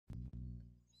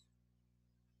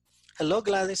Hello,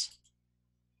 Gladys.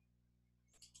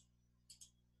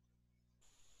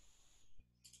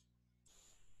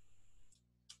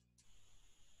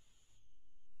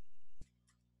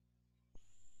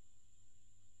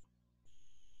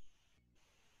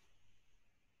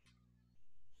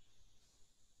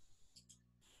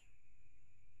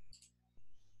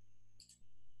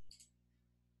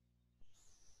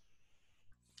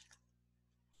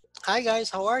 Hi,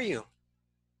 guys. How are you?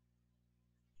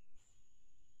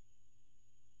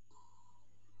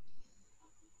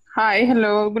 Hi,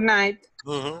 hello, good night.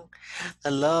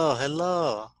 Hello,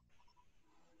 hello.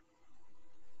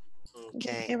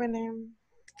 Okay. Good evening.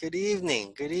 Good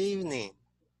evening. Good evening.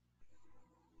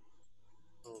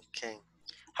 Okay.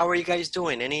 How are you guys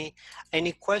doing?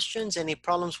 Any questions? Any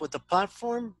problems with the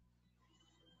platform?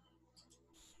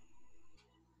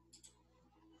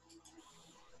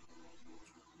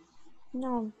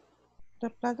 No, the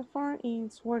platform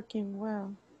is working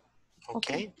well.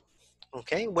 Okay.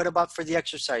 Okay. What about for the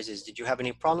exercises? Did you have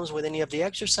any problems with any of the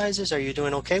exercises? Are you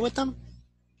doing okay with them?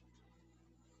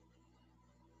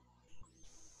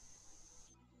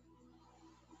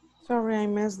 Sorry, I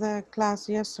missed the class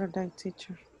yesterday,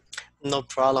 teacher. No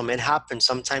problem. It happens.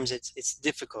 Sometimes it's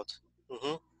difficult.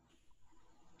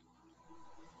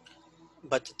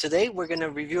 But today we're going to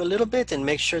review a little bit and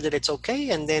make sure that it's okay,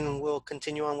 and then we'll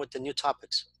continue on with the new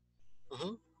topics.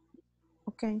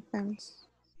 Okay, thanks.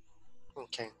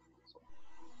 Okay.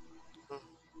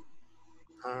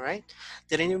 All right.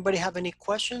 Did anybody have any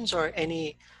questions or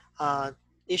any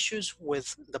issues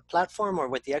with the platform or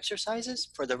with the exercises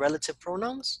for the relative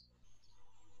pronouns?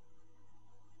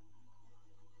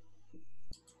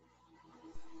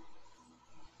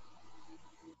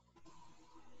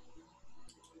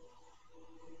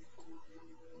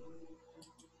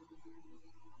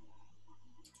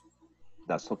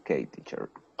 That's okay,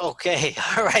 teacher. Okay.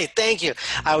 All right. Thank you.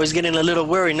 I was getting a little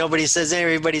worried. Nobody says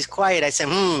everybody's quiet. I said,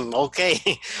 okay.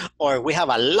 Or we have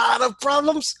a lot of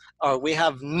problems or we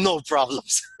have no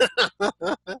problems.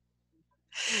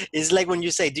 It's like when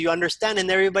you say, do you understand? And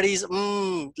everybody's,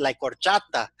 like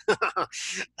horchata.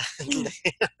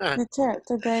 Teacher,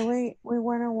 today we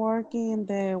want to work in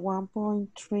the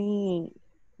 1.3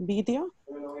 video.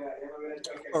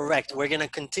 Correct. We're going to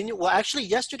continue. Well, actually,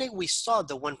 yesterday we saw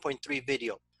the 1.3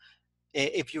 video.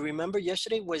 If you remember,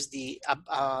 yesterday was the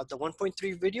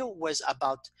 1.3 video was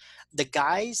about the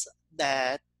guys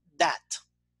that,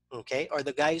 okay, or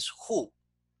the guys who,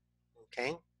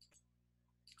 okay.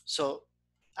 So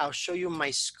I'll show you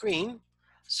my screen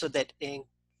so that in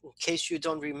case you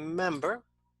don't remember,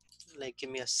 like,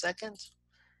 give me a second.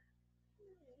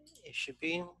 It should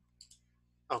be,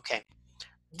 okay.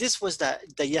 This was the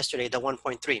yesterday, the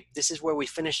 1.3. This is where we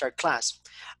finished our class.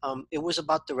 It was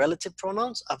about the relative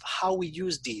pronouns of how we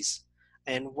use these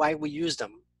and why we use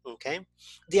them, okay?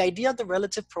 The idea of the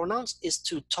relative pronouns is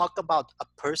to talk about a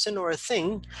person or a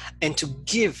thing and to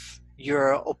give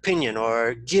your opinion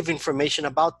or give information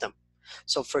about them.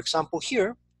 So for example,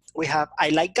 here we have, I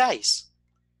like guys,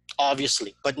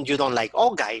 obviously, but you don't like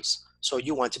all guys. So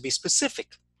you want to be specific.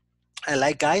 I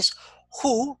like guys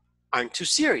who aren't too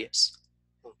serious.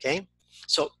 Okay,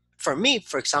 so for me,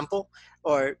 for example,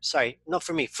 or sorry, not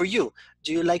for me, for you,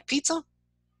 do you like pizza?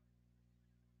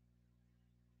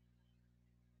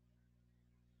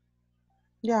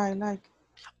 Yeah, I like.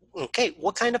 Okay,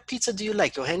 what kind of pizza do you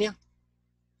like, Eugenia?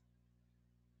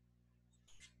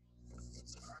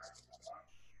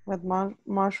 With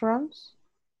mushrooms.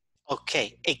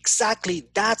 Okay, exactly.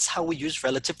 That's how we use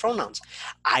relative pronouns.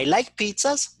 I like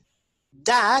pizzas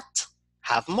that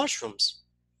have mushrooms.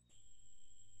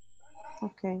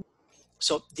 Okay.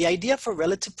 So the idea for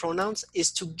relative pronouns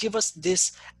is to give us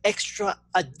this extra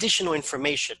additional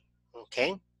information,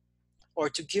 okay? Or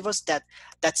to give us that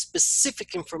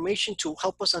specific information to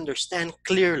help us understand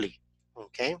clearly,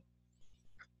 okay?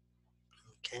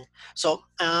 Okay, so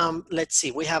let's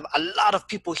see, we have a lot of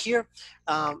people here.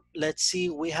 Let's see,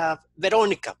 we have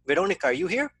Veronica. Veronica, are you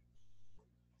here?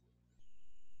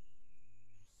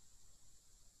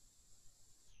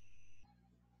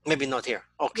 Maybe not here.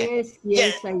 Okay. Yes, Yeah.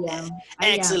 yes, I am.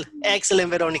 Excellent, excellent,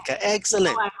 Veronica.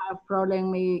 Excellent. I have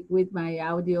problem with my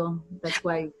audio. That's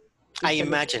why. I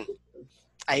imagine.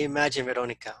 I imagine,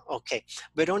 Veronica. Okay.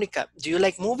 Veronica, do you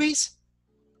like movies?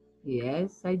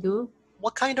 Yes, I do.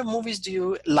 What kind of movies do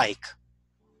you like?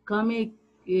 Comic,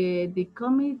 the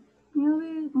comic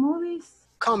movies.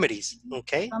 Comedies,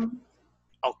 okay?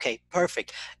 Okay,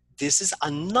 perfect. This is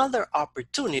another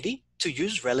opportunity to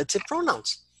use relative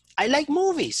pronouns. I like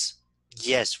movies.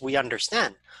 Yes, we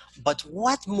understand. But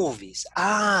what movies?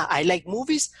 I like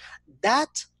movies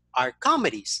that are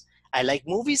comedies. I like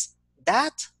movies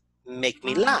that make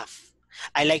me laugh.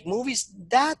 I like movies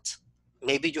that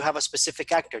maybe you have a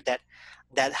specific actor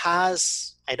that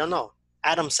has, I don't know,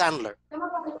 Adam Sandler.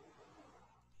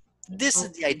 This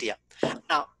is the idea.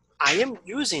 Now, I am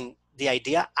using the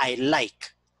idea I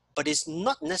like, but it's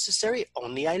not necessary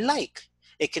only I like.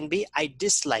 It can be I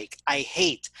dislike, I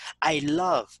hate, I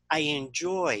love, I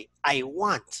enjoy, I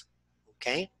want.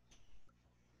 Okay?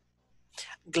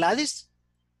 Gladys,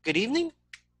 good evening.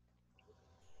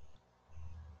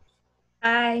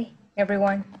 Hi,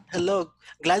 everyone. Hello.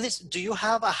 Gladys, do you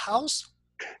have a house?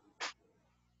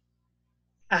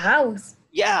 A house?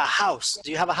 Yeah, a house. Do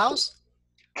you have a house?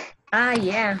 Ah,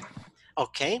 yeah.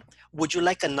 Okay. Would you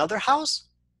like another house?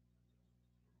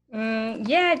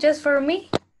 Yeah, just for me.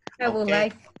 I would Okay.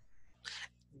 like.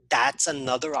 That's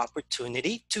another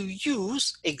opportunity to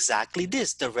use exactly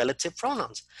this, the relative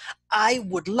pronouns. I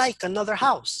would like another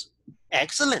house.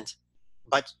 Excellent.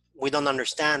 But we don't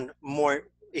understand more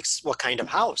what kind of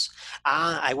house.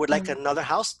 I would like another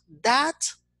house.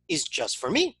 That is just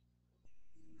for me.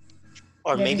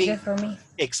 Or That is maybe, just for me.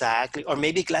 exactly. Or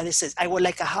maybe Gladys says, I would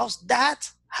like a house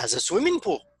that has a swimming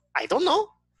pool. I don't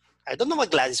know. I don't know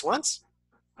what Gladys wants.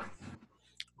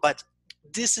 But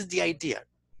this is the idea.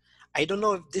 I don't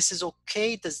know if this is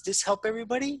okay. Does this help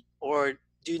everybody? Or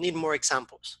do you need more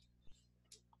examples?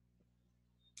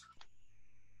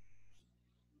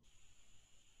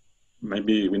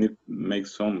 Maybe we need to make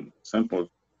some samples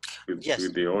with, Yes.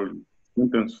 with the old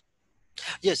sentence.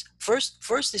 Yes.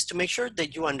 First is to make sure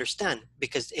that you understand,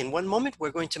 because in one moment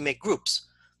we're going to make groups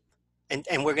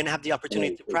and we're going to have the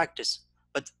opportunity to practice.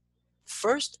 But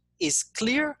first, is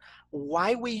clear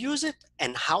why we use it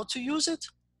and how to use it?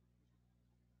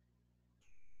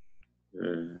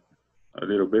 A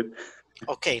little bit.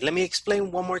 Okay, let me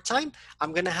explain one more time.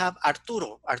 I'm going to have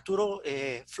Arturo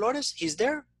Flores. He's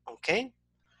there. Okay.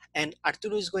 And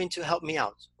Arturo is going to help me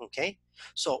out. Okay.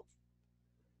 So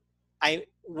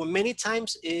many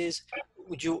times is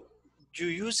you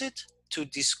use it to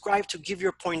describe, to give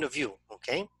your point of view.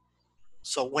 Okay.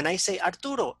 So when I say,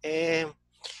 Arturo,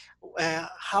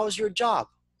 how's your job?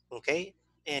 Okay.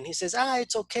 And he says,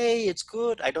 it's okay. It's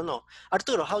good. I don't know.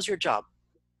 Arturo, how's your job?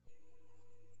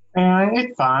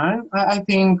 It's fine. I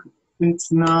think it's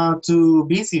not too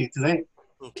busy today.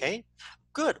 Okay,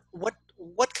 good.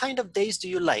 What kind of days do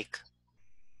you like?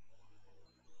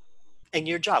 And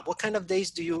your job, what kind of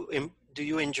days do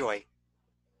you enjoy?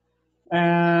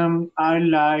 I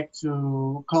like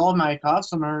to call my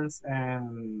customers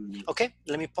and... Okay,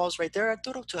 let me pause right there,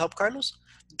 Arturo, to help Carlos.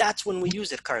 That's when we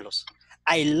use it, Carlos.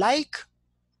 I like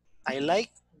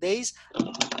days,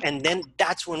 and then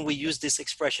that's when we use this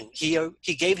expression.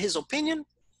 He gave his opinion,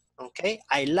 okay?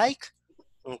 I like,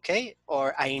 okay?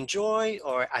 Or I enjoy,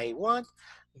 or I want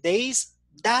days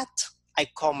that I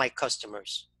call my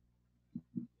customers.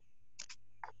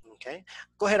 Okay,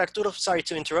 go ahead, Arturo. Sorry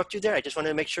to interrupt you there. I just wanted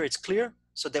to make sure it's clear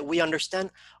so that we understand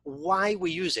why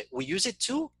we use it. We use it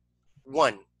to,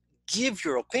 one, give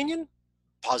your opinion,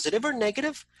 positive or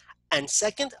negative, and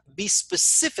second, be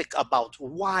specific about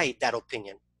why that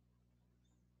opinion.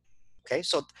 Okay,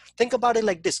 so think about it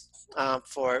like this.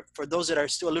 For those that are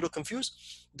still a little confused,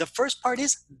 the first part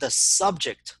is the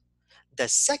subject. The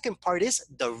second part is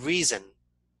the reason.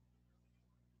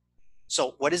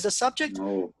 So what is the subject?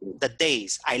 No. The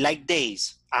days. I like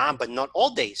days. But not all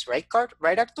days, right,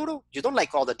 right, Arturo? You don't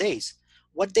like all the days.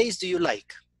 What days do you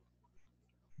like?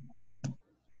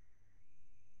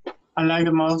 I like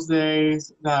the most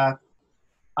days that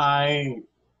I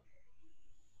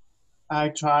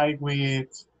try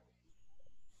with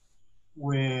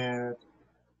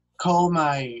call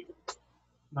my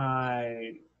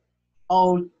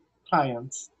old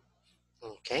clients.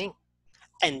 Okay.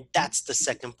 And that's the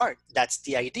second part. That's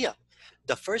the idea.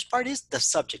 The first part is the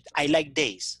subject. I like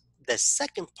days. The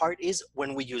second part is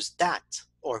when we use that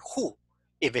or who.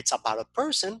 If it's about a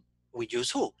person, we use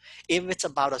who. If it's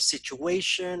about a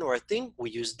situation or a thing,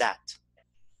 we use that.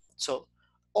 So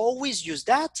always use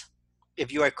that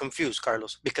if you are confused,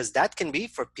 Carlos, because that can be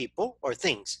for people or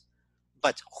things.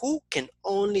 But who can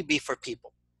only be for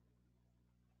people.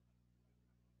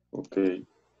 Okay.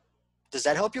 Does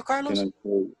that help you, Carlos?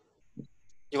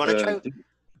 You want to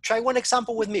try one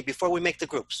example with me before we make the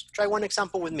groups? Try one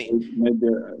example with me.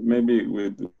 Maybe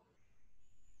with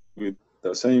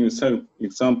the same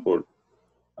example.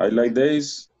 I like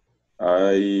days.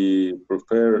 I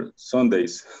prefer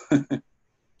Sundays.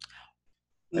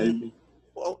 Maybe.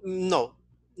 Well, no,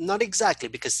 not exactly,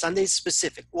 because Sunday is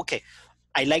specific. Okay,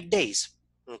 I like days.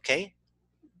 Okay,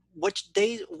 what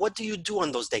do you do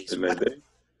on those days? I like days.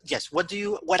 Yes,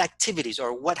 what activities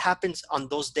or what happens on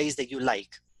those days that you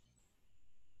like?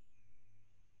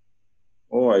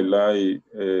 Oh, I like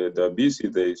the busy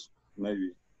days,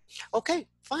 maybe. Okay,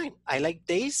 fine. I like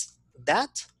days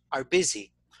that are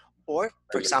busy. Or,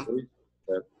 for example,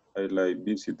 I like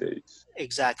busy days.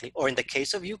 exactly. Or in the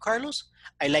case of you, Carlos,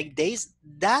 I like days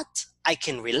that I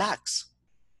can relax.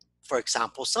 For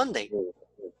example, Sunday.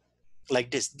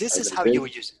 Like this. This I is like how days, you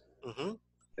would use it. Mhm.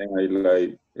 and I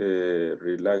like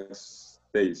relaxed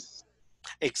days.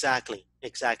 Exactly,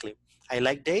 exactly. I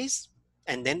like days,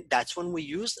 and then that's when we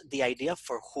use the idea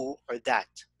for who or that.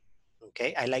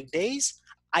 Okay, I like days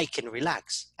I can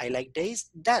relax. I like days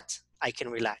that I can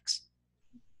relax.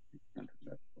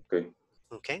 Okay,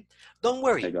 Okay, don't I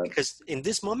worry, got it. because in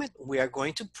this moment we are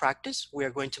going to practice. We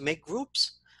are going to make groups,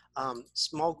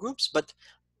 small groups. But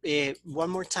one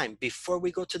more time, before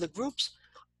we go to the groups,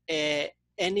 uh,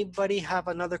 anybody have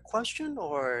another question,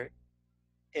 or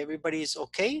everybody's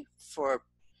okay for?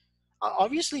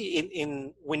 Obviously,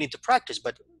 in we need to practice,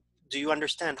 but do you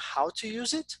understand how to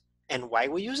use it and why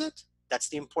we use it? That's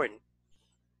the important.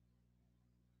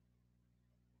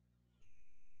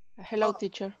 Hello,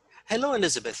 teacher. Hello,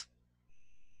 Elizabeth.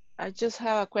 I just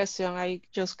have a question. I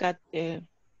just got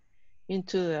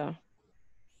into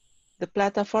the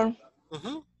platform,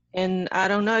 Mm-hmm. and I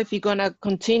don't know if you're gonna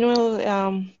continue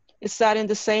studying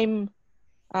the same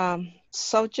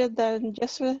subject than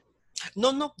yesterday.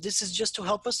 No, this is just to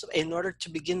help us in order to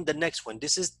begin the next one.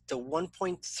 This is the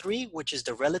 1.3, which is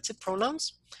the relative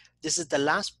pronouns. This is the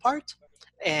last part.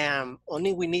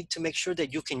 Only we need to make sure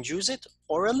that you can use it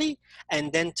orally.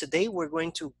 And then today we're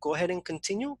going to go ahead and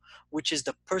continue, which is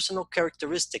the personal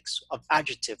characteristics of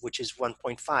adjective, which is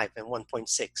 1.5 and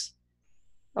 1.6.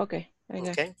 Okay.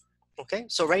 Okay. Okay.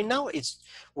 So right now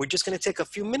we're just going to take a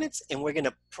few minutes and we're going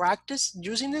to practice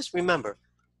using this. Remember,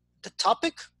 the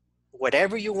topic,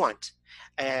 whatever you want.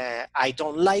 I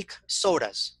don't like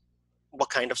sodas. What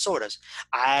kind of sodas?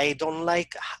 I don't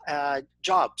like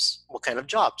jobs. What kind of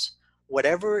jobs?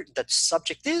 Whatever the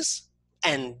subject is.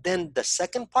 And then the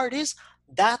second part is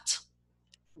that,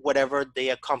 whatever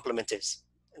the complement is,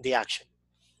 the action.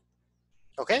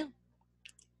 Okay?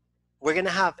 We're going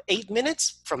to have 8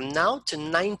 minutes from now to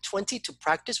 9:20 to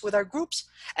practice with our groups.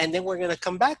 And then we're going to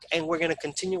come back and we're going to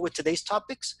continue with today's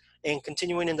topics and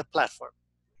continuing in the platform.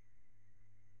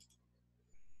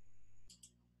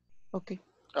 Okay.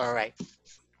 All right.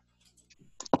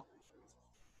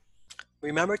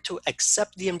 Remember to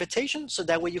accept the invitation so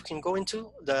that way you can go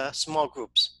into the small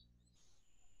groups.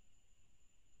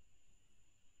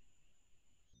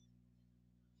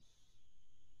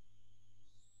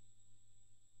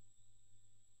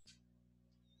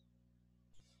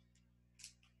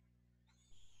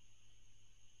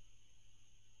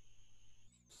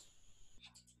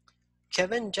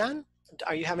 Kevin, Jan,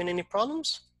 are you having any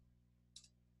problems?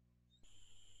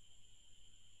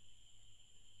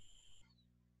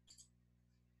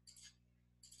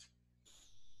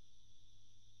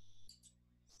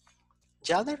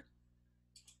 Jader?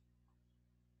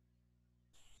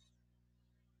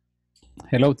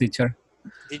 Hello, teacher.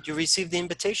 Did you receive the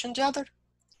invitation, Jader?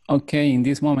 Okay, in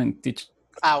this moment, teacher.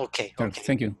 Okay.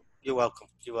 Thank you. You're welcome.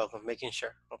 You're welcome. Making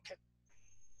sure. Okay.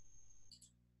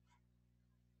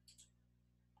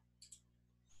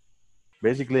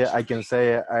 Basically, I can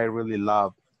say I really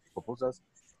love pupusas.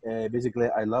 Basically,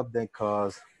 I love them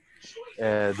because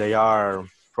they are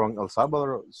from El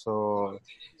Salvador. So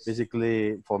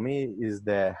basically, for me, is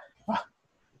the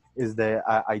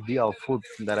ideal food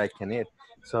that I can eat.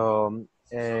 So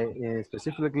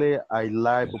specifically, I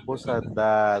like pupusas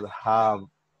that have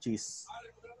cheese.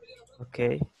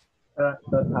 Okay. That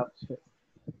have cheese.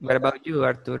 What about you,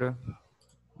 Arturo?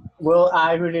 Well,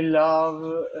 I really love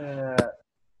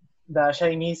the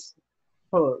Chinese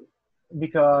food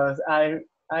because I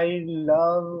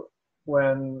love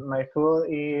when my food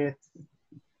is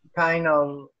kind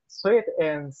of sweet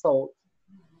and salt.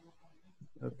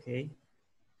 Okay.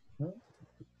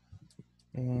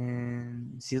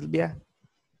 And Silvia?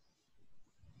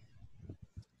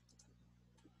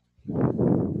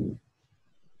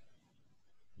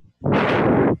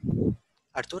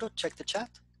 Arturo, check the chat.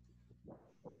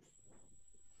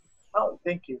 Oh,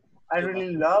 thank you. I You're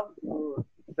really love food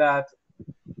that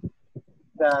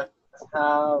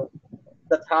have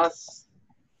that has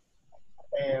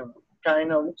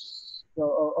kind of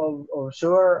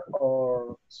sugar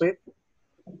or sweet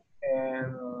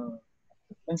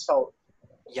and salt.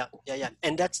 Yeah.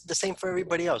 And that's the same for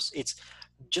everybody else. It's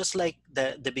just like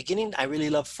the beginning. I really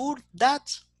love food,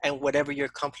 that, and whatever your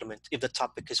complement, if the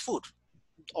topic is food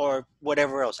or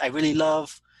whatever else. I really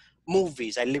love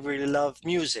movies. I really love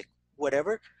music,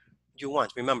 whatever you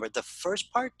want. Remember, the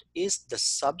first part is the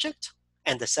subject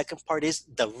and the second part is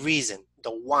the reason, the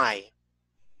why.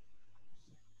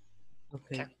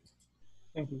 Okay.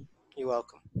 Thank you. You're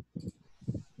welcome.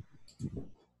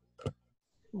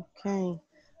 Okay.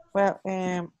 Well,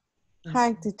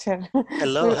 hi, teacher.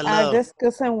 Hello, We are hello.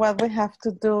 discussing what we have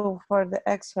to do for the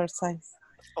exercise.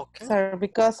 Okay. Sorry,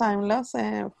 because I'm lost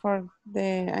I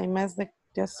missed the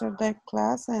yesterday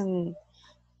class and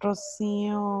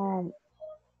Rocio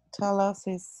tell us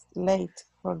it's late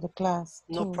for the class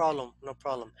No too. problem, no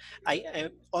problem.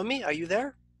 Omi, are you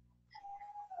there?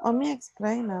 Omi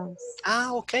explain us.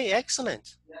 Ah, okay,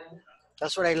 excellent.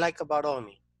 That's what I like about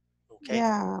Omi. Okay.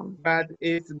 Yeah. But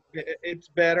it's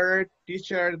better,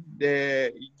 teacher,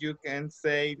 that you can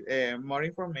say more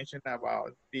information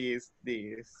about these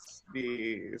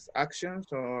actions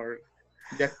or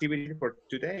the activity for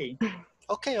today.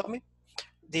 Okay, Omi.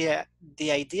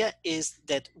 The idea is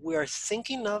that we are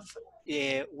thinking of,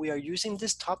 we are using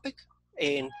this topic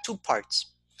in two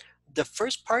parts. The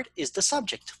first part is the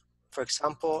subject. For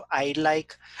example, I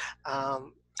like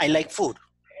food.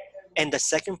 And the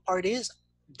second part is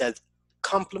the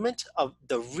complement of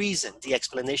the reason, the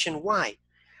explanation why.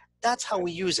 That's how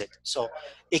we use it. So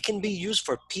it can be used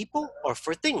for people or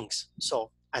for things.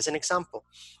 So as an example,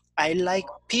 I like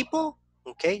people,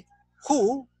 okay,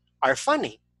 who are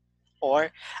funny.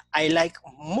 Or I like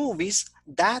movies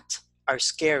that are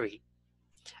scary.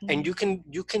 And you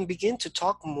can begin to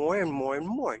talk more and more and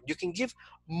more. You can give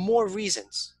more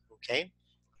reasons, okay?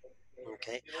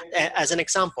 Okay. As an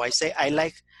example, I say I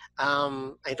like,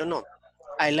 I don't know,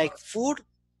 I like food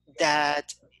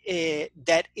that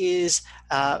that is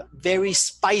very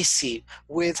spicy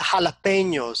with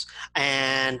jalapenos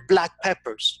and black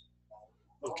peppers.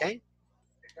 Okay.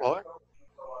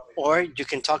 Or you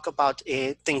can talk about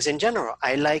things in general.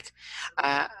 I like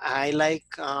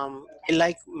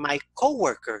my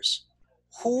coworkers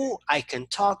who I can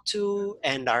talk to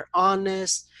and are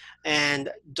honest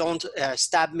and don't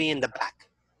stab me in the back.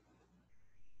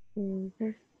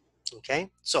 Okay,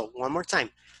 so one more time.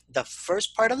 The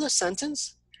first part of the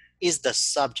sentence is the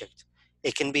subject.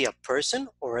 It can be a person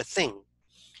or a thing.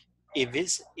 If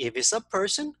it's a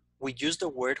person, we use the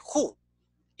word who.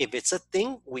 If it's a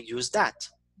thing, we use that.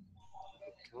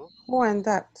 Who and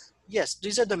that? Yes,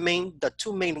 these are the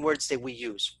two main words that we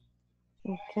use.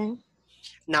 Okay.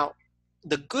 Now,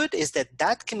 the good is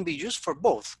that can be used for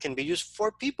both. Can be used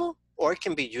for people or it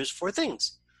can be used for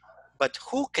things. But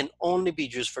who can only be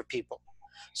used for people.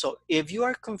 So if you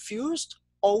are confused,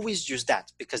 always use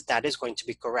that because that is going to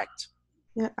be correct.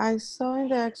 Yeah, I saw in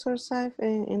the exercise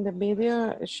in the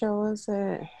video it shows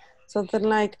something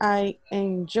like I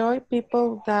enjoy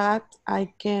people that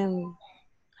I can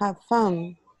have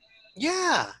fun.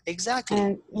 Yeah, exactly.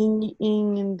 And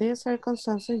in these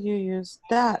circumstances, you use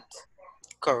that.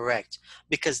 Correct.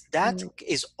 Because that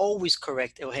is always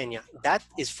correct, Eugenia. That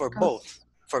is for both,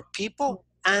 for people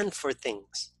and for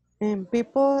things. And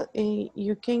people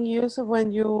you can use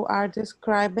when you are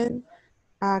describing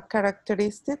a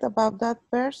characteristic about that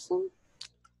person.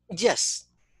 Yes.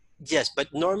 Yes,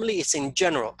 but normally it's in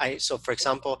general. So for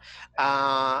example,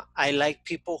 I like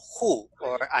people who,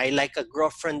 or I like a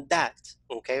girlfriend that,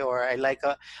 okay, or I like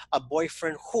a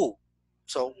boyfriend who.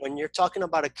 So when you're talking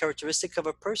about a characteristic of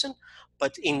a person,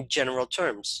 but in general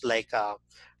terms, like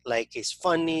is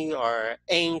funny or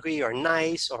angry or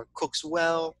nice or cooks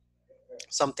well,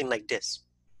 something like this.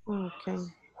 Okay.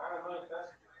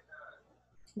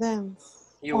 Then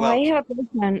You're I welcome. have a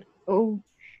question. Oh,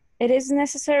 it is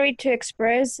necessary to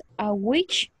express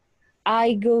which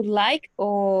I would like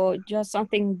or just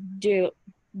something do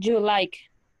like.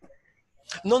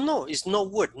 No, it's no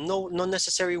would, no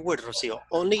necessary would, Rocio.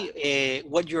 Only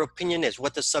what your opinion is,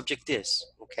 what the subject is,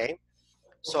 okay?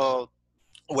 So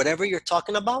whatever you're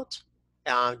talking about,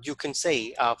 you can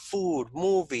say food,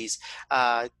 movies,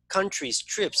 countries,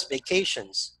 trips,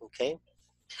 vacations, okay?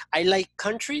 I like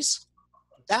countries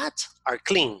that are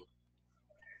clean,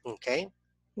 okay?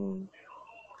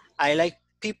 I like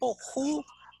people who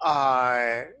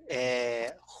are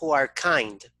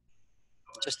kind,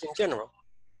 just in general.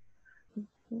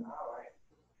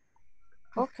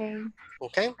 Okay.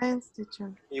 Okay? Thanks,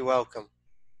 teacher. You're welcome.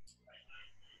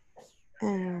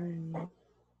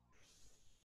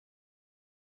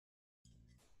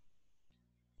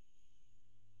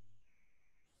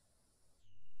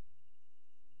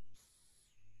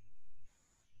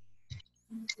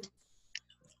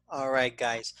 All right,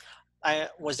 guys.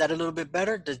 Was that a little bit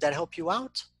better? Does that help you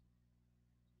out?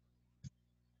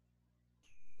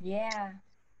 Yeah.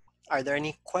 Are there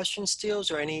any questions still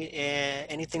or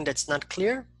anything that's not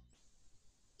clear?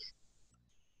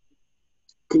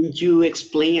 Could you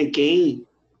explain again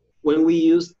when we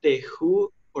use the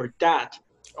who or that?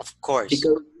 Of course.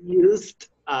 Because we used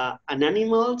an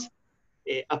animal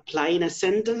apply in a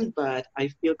sentence, but I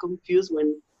feel confused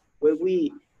when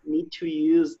we need to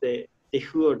use the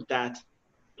who or that,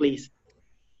 please.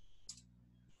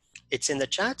 It's in the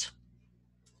chat.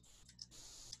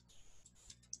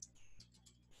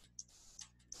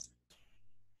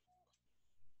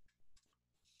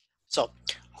 So,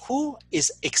 who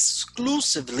is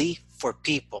exclusively for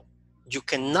people. You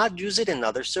cannot use it in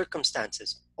other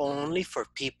circumstances, only for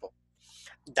people.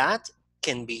 That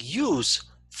can be used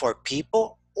for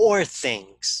people or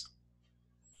things.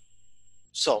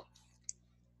 So,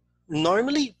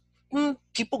 normally,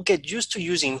 people get used to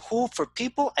using who for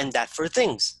people and that for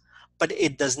things. But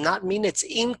it does not mean it's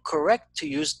incorrect to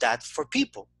use that for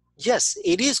people. Yes,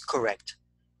 it is correct.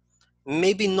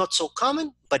 Maybe not so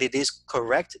common, but it is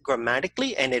correct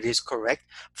grammatically, and it is correct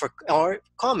for or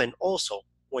common also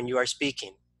when you are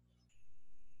speaking.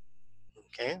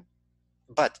 Okay,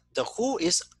 but the who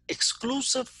is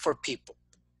exclusive for people.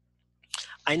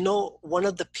 I know one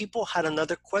of the people had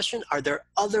another question. Are there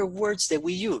other words that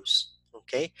we use?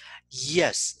 Okay,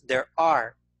 yes, there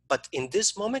are, but in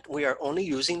this moment we are only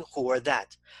using who or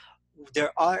that.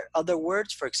 There are other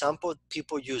words. For example,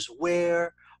 people use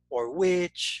where or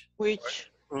which.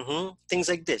 Things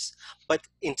like this. But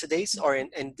in today's or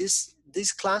in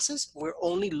these classes, we're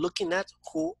only looking at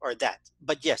who or that.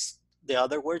 But yes, the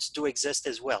other words do exist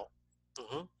as well.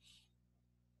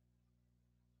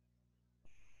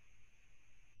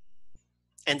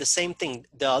 And the same thing,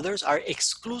 the others are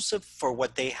exclusive for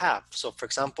what they have. So for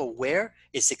example, where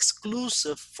is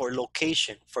exclusive for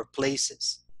location, for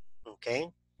places,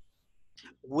 okay?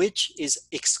 Which is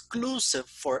exclusive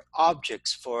for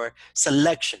objects, for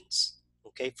selections,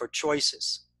 okay, for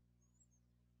choices.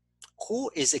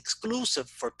 Who is exclusive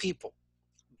for people.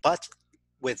 But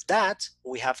with that,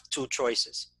 we have two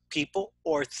choices, people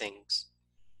or things.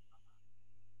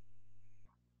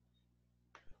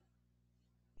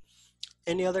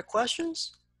 Any other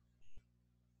questions?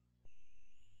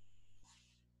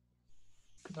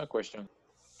 No question.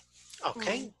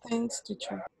 Okay. Thanks,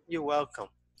 teacher. You're welcome.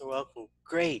 You're welcome.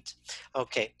 Great.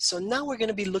 Okay, so now we're going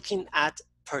to be looking at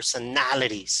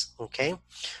personalities, okay?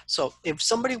 So if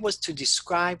somebody was to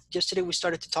describe, yesterday we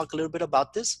started to talk a little bit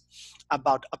about this,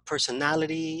 about a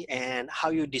personality and how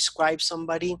you describe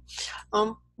somebody.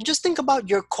 Just think about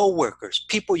your coworkers,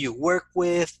 people you work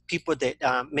with, people that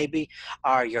maybe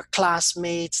are your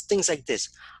classmates, things like this.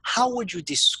 How would you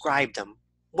describe them?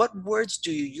 What words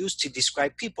do you use to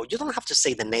describe people? You don't have to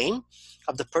say the name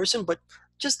of the person, but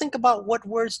just think about what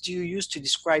words do you use to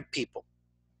describe people.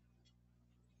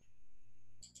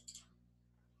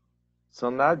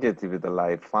 Some adjectives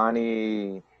like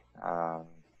funny,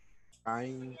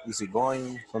 kind,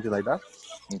 easygoing, something like that.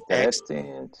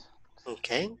 interesting.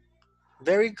 Okay,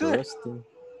 very good. Interesting.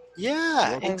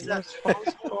 Yeah, Like exactly.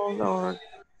 responsible or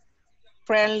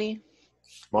Friendly.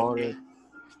 Moderate.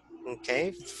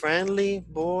 Okay, friendly,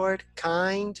 bored,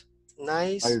 kind,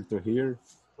 nice. Hard to hear.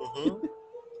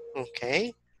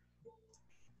 Okay.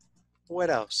 What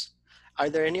else? Are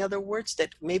there any other words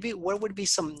that maybe, what would be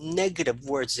some negative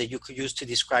words that you could use to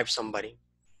describe somebody?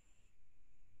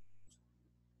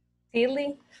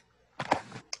 Silly.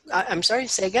 I'm sorry,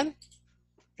 say again?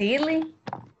 Silly.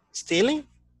 Stealing?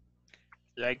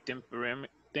 Like temperamental.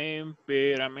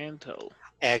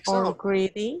 Excellent. or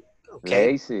greedy.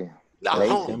 Okay. Lazy.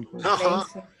 Lazy.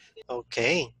 Lazy.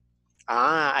 Okay.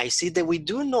 I see that we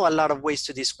do know a lot of ways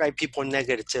to describe people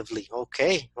negatively.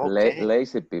 Okay. Okay.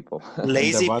 Lazy people.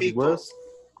 Lazy The bad people. words.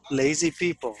 Lazy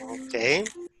people. Okay.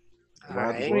 All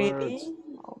Bad right. words. Greedy,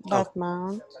 bad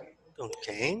mouth.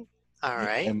 Okay. All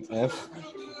right. MF.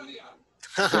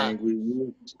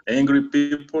 Angry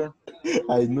people.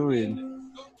 I knew it.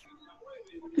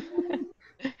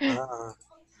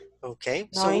 Okay.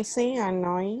 Noisy,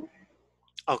 annoying.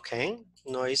 Okay.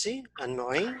 Noisy,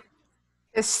 annoying,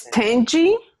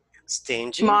 Stingy,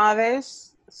 stingy.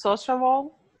 modest,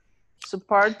 sociable,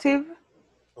 supportive.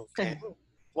 Okay.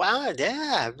 Wow.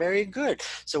 Yeah. Very good.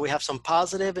 So we have some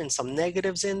positive and some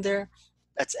negatives in there.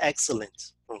 That's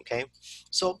excellent. Okay.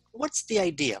 So what's the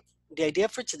idea? The idea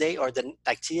for today, or the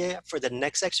idea for the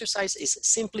next exercise, is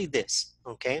simply this.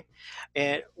 Okay.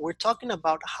 And we're talking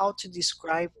about how to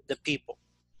describe the people.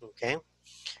 Okay.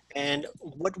 And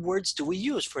what words do we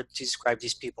use to describe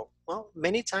these people? Well,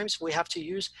 many times we have to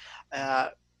use,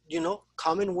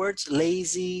 common words,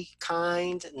 lazy,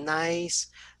 kind, nice,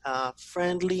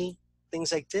 friendly,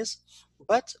 things like this.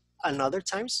 But another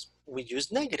times we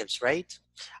use negatives, right?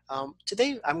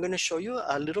 Today, I'm going to show you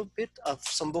a little bit of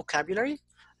some vocabulary,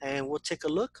 and we'll take a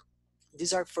look.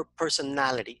 These are for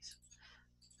personalities.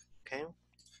 Okay.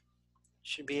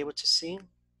 Should be able to see.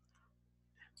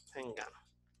 Hang on.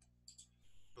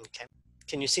 Okay.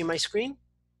 Can you see my screen?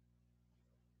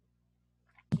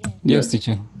 Yes,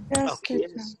 teacher. Yes, Okay.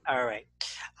 teacher. All right.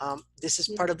 This is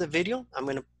part of the video. I'm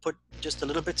going to put just a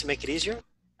little bit to make it easier.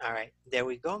 All right, there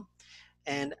we go.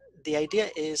 And the idea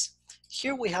is,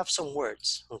 here we have some words,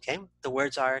 okay? The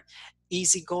words are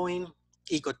easygoing,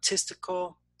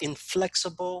 egotistical,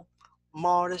 inflexible,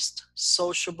 modest,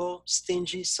 sociable,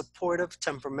 stingy, supportive,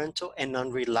 temperamental, and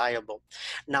unreliable.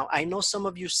 Now, I know some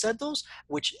of you said those,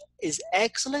 which is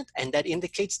excellent, and that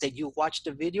indicates that you watched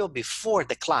the video before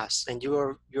the class, and you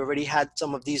already had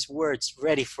some of these words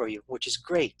ready for you, which is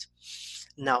great.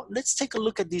 Now, let's take a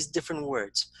look at these different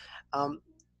words.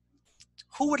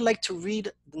 Who would like to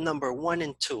read number 1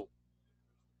 and 2?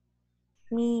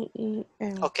 Me,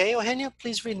 Okay, Eugenia,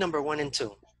 please read number 1 and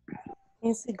 2.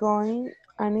 Easygoing.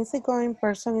 An easygoing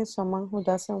person is someone who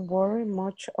doesn't worry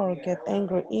much or get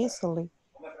angry easily.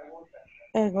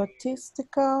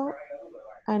 Egotistical.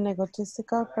 An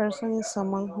egotistical person is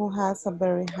someone who has a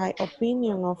very high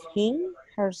opinion of him,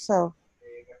 herself.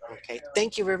 Okay,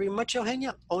 thank you very much,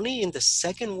 Eugenia. Only in the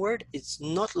second word, it's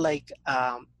not like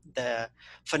the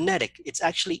phonetic. It's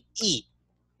actually E.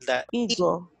 The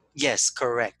Ego. Yes,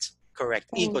 correct. Correct.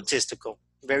 Thanks. Egotistical.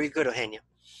 Very good, Eugenia.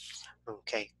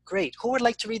 Okay, great. Who would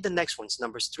like to read the next ones,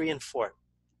 numbers 3 and 4?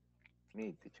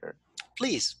 Me, teacher.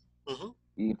 Please.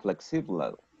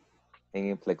 Inflexible. An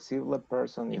inflexible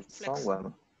person is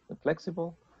someone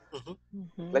inflexible.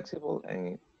 Flexible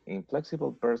and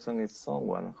inflexible person is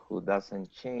someone who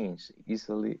doesn't change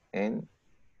easily and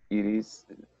it is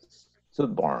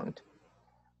stubborn.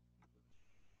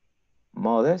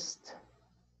 Modest.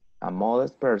 A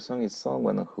modest person is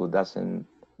someone who doesn't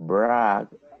brag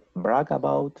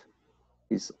about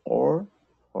his or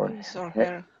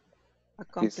her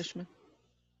accomplishment.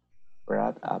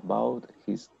 Brag about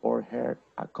his or her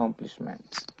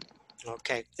accomplishments.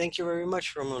 Okay, thank you very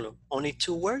much, Romulo. Only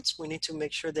 2 words we need to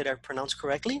make sure that are pronounced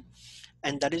correctly,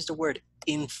 and that is the word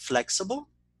inflexible.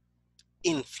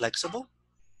 Inflexible.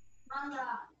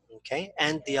 Okay,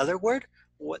 and the other word,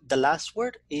 the last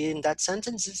word in that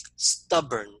sentence is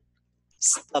stubborn.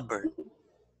 Stubborn.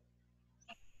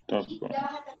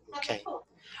 Okay.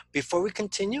 Before we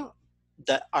continue,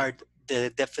 the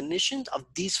definition of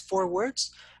these 4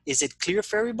 words, is it clear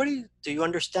for everybody? Do you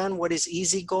understand what is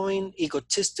easygoing,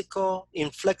 egotistical,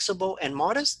 inflexible, and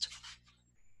modest?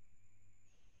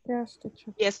 Yes,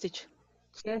 teacher. Yes, teacher.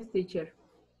 Yes, teacher.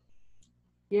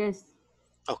 Yes.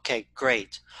 Okay,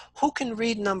 great. Who can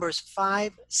read numbers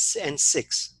 5 and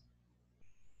 6?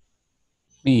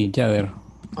 Me, Jader.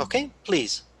 Okay,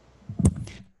 please.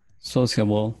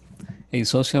 Sociable. A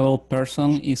sociable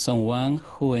person is someone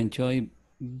who enjoys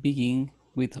being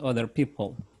with other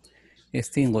people.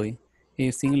 Stingly.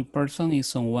 A single person is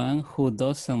someone who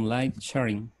doesn't like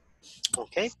sharing.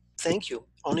 Okay, thank you.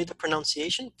 Only the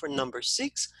pronunciation for number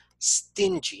 6,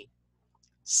 stingy.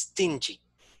 Stingy.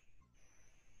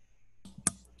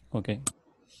 Okay.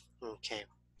 Okay.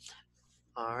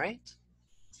 All right.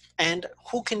 And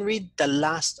who can read the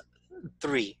last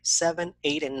 3, 7,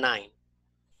 8, and 9?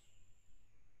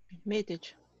 Me,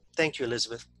 teacher. Thank you,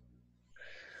 Elizabeth.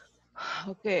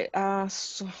 Okay,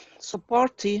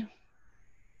 supportive.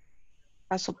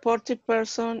 A supportive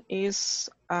person is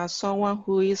someone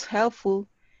who is helpful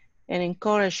and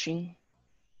encouraging.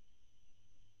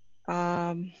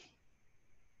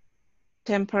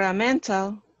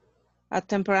 Temperamental. A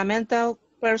temperamental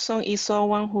person is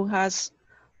someone who has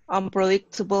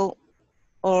unpredictable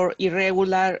or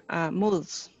irregular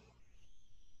moods.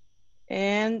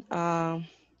 And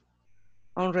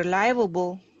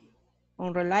unreliable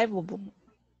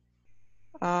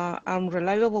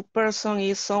person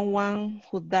is someone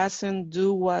who doesn't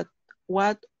do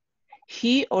what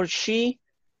he or she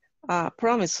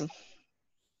promises.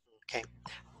 Okay,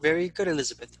 very good,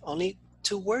 Elizabeth. Only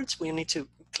 2 words we need to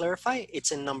clarify.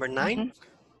 It's in number 9,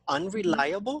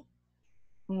 unreliable.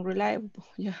 Unreliable,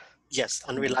 yeah. Yes,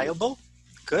 unreliable.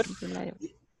 Good. Unreliable.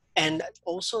 And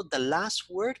also the last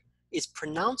word is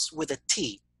pronounced with a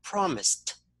T,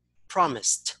 promised.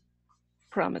 Promised.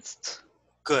 Promised.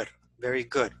 Good, very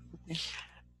good. Okay.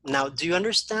 Now, do you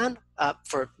understand,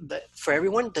 for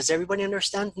everyone, does everybody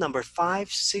understand number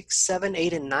 5, 6, 7,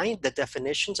 8, and 9, the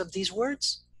definitions of these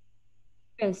words?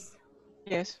 Yes.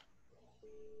 Yes.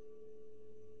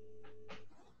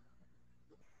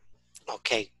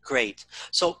 Okay, great.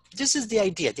 So this is the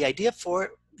idea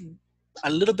for a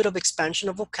little bit of expansion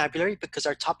of vocabulary, because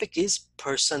our topic is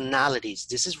personalities.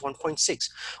 This is 1.6.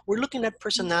 We're looking at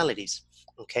personalities,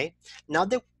 okay? Now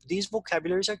that these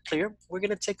vocabularies are clear, we're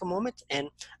gonna take a moment and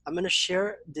I'm gonna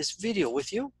share this video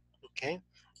with you, okay?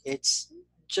 It's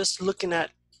just looking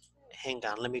at, hang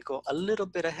on, let me go a little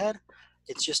bit ahead.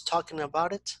 It's just talking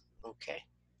about it? Okay.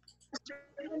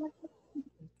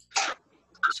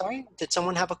 Sorry, did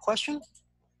someone have a question?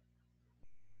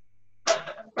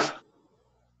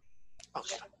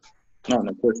 Okay. No,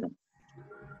 no question.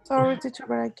 Sorry, teacher,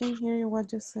 but I can't hear you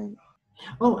what you say.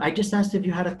 Oh, I just asked if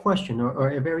you had a question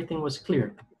or if everything was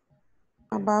clear.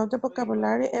 About the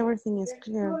vocabulary, everything is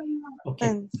clear. Okay.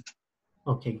 Thanks.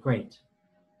 Okay, great.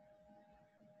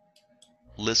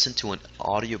 Listen to an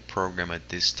audio program at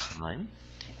this time.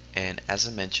 And as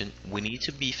I mentioned, we need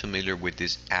to be familiar with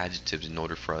these adjectives in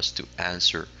order for us to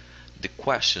answer the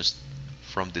questions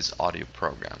from this audio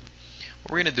program.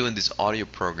 What we're going to do in this audio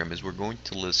program is we're going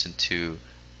to listen to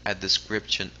a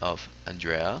description of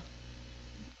Andrea,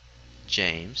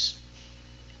 James,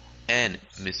 and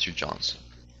Mr. Johnson.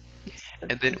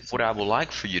 And then what I would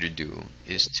like for you to do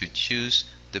is to choose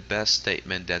the best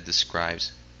statement that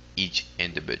describes each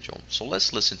individual. So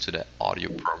let's listen to the audio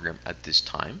program at this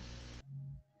time.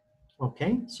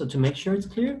 Okay, so to make sure it's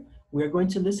clear, we are going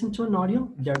to listen to an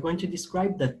audio. They're going to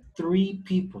describe the three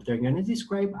people. They're going to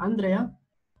describe Andrea,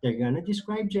 they're going to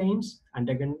describe James, and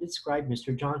they're going to describe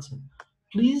Mr. Johnson.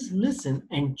 Please listen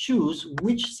and choose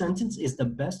which sentence is the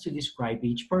best to describe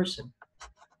each person.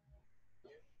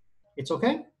 It's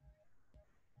okay?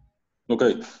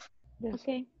 Okay.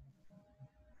 Okay.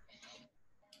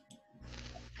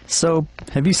 So,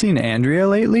 have you seen Andrea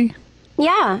lately?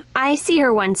 Yeah, I see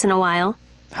her once in a while.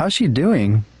 How's she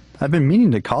doing? I've been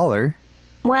meaning to call her.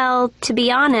 Well, to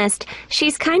be honest,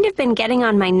 she's kind of been getting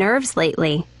on my nerves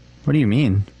lately. What do you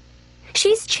mean?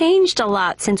 She's changed a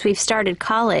lot since we've started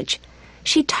college.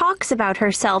 She talks about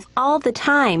herself all the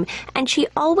time, and she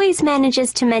always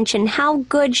manages to mention how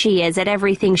good she is at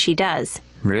everything she does.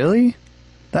 Really?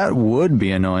 That would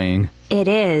be annoying. It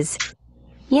is.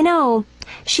 You know,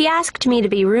 she asked me to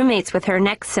be roommates with her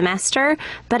next semester,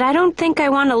 but I don't think I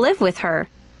want to live with her.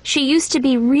 She used to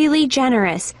be really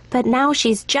generous, but now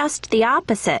she's just the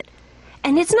opposite.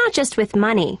 And it's not just with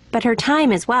money, but her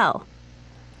time as well.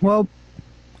 Well,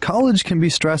 college can be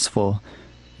stressful.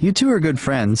 You two are good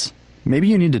friends. Maybe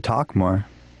you need to talk more.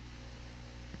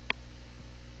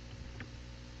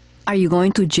 Are you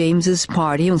going to James's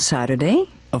party on Saturday?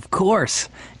 Of course.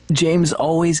 James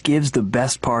always gives the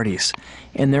best parties,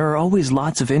 and there are always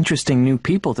lots of interesting new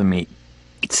people to meet.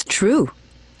 It's true.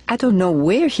 I don't know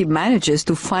where he manages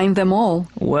to find them all.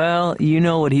 Well, you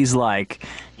know what he's like.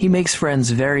 He makes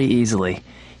friends very easily.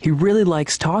 He really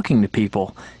likes talking to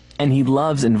people, and he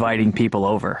loves inviting people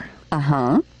over.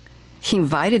 Uh-huh. He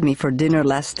invited me for dinner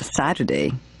last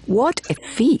Saturday. What a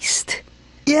feast.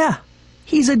 Yeah,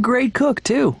 he's a great cook,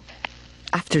 too.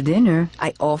 After dinner,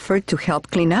 I offered to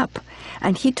help clean up,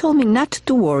 and he told me not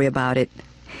to worry about it.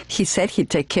 He said he'd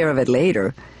take care of it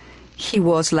later. He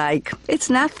was like, it's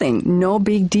nothing, no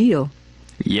big deal.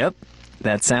 Yep,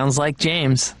 that sounds like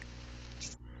James.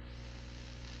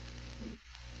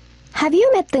 Have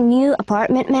you met the new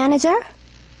apartment manager?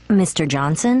 Mr.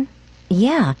 Johnson?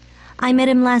 Yeah, I met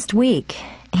him last week.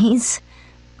 He's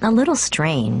a little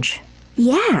strange.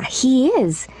 Yeah, he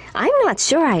is. I'm not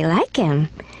sure I like him.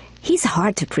 He's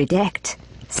hard to predict.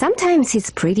 Sometimes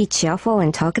he's pretty cheerful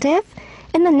and talkative,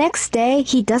 and the next day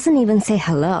he doesn't even say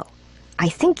hello. I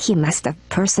think he must have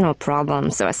personal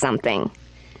problems or something.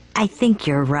 I think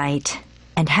you're right.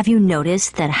 And have you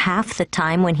noticed that half the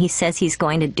time when he says he's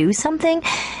going to do something,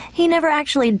 he never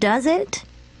actually does it?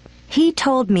 He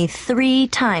told me 3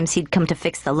 times he'd come to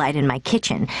fix the light in my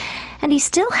kitchen, and he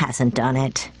still hasn't done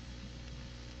it.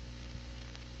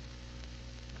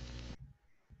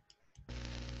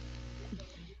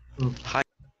 Hi.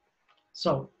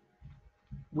 So,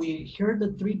 we heard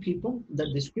the 3 people,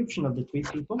 the description of the 3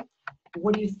 people.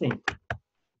 What do you think?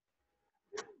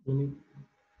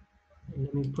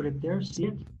 Let me put it there, see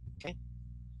it? Okay.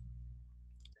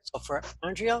 So for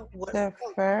Andrea, what? The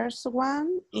first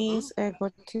one is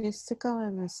egotistical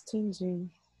and stingy.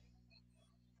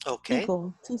 Okay.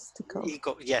 Egotistical.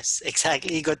 Yes,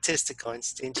 exactly. Egotistical and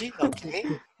stingy.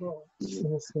 Okay.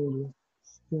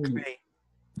 Great.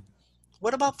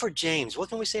 What about for James? What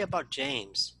can we say about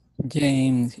James?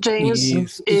 James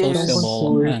is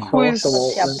sociable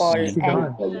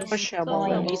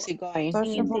and easygoing.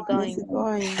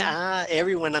 Ah,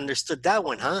 everyone understood that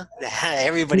one, huh?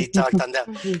 Everybody talked on that.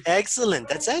 Excellent.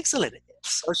 That's excellent.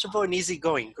 Sociable and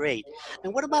easygoing. Great.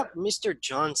 And what about Mr.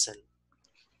 Johnson?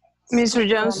 Mr.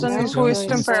 Johnson is who is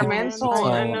temperamental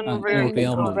and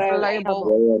unreliable.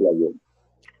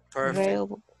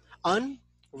 Perfect.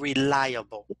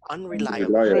 Unreliable.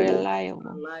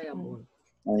 Unreliable.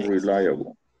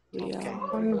 Unreliable. Okay.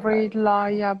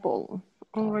 Unreliable.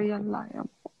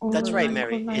 That's right,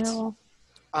 Mary. It's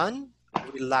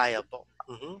unreliable.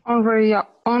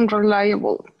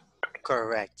 Unreliable.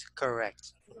 Correct.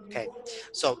 Okay.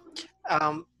 So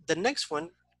the next one,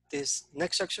 this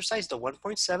next exercise, the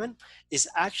 1.7, is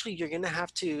actually you're going to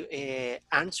have to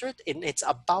answer it, and it's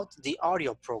about the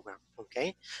audio program.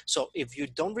 Okay. So if you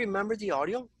don't remember the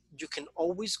audio, you can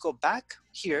always go back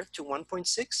here to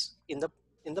 1.6 in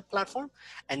the platform,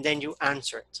 and then you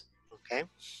answer it. Okay.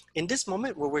 In this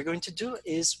moment, what we're going to do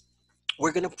is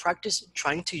we're going to practice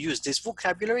trying to use this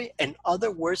vocabulary and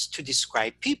other words to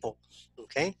describe people.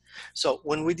 Okay, so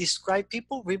when we describe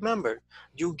people, remember,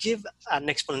 you give an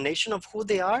explanation of who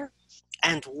they are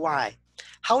and why.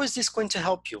 How is this going to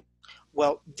help you?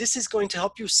 Well, this is going to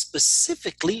help you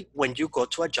specifically when you go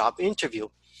to a job interview.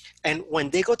 And when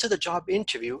they go to the job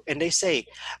interview and they say,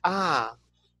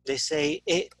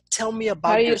 tell me How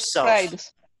about do you yourself. describe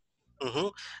this?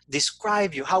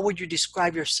 Describe you. How would you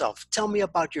describe yourself? Tell me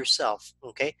about yourself.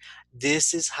 Okay,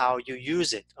 this is how you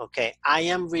use it. Okay, I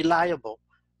am reliable.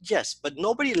 Yes, but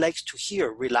nobody likes to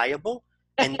hear reliable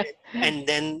and and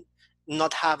then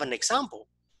not have an example.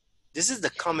 This is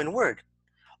the common word.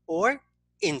 Or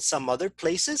in some other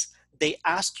places, they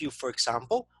ask you, for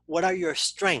example, what are your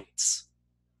strengths?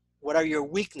 What are your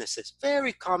weaknesses?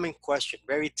 Very common question,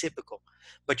 very typical.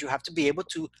 But you have to be able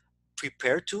to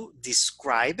prepare to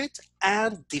describe it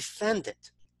and defend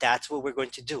it. That's what we're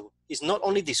going to do. It's not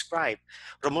only describe.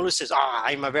 Romulo says,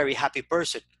 I'm a very happy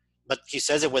person. But he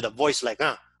says it with a voice like,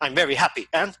 I'm very happy.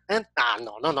 And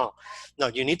no. No,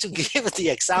 you need to give the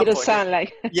example. You don't sound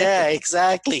like. Yeah,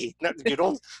 exactly. No,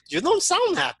 you don't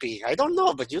sound happy. I don't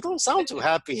know, but you don't sound too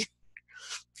happy.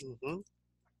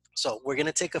 So we're going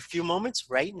to take a few moments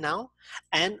right now,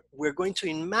 and we're going to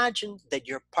imagine that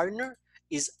your partner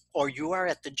is, or you are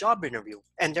at the job interview,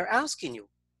 and they're asking you.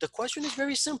 The question is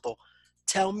very simple.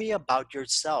 Tell me about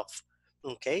yourself.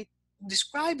 Okay?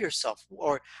 Describe yourself,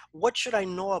 or what should I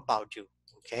know about you?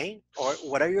 Okay? Or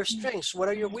what are your strengths? What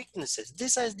are your weaknesses?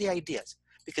 These are the ideas,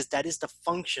 because that is the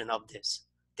function of this.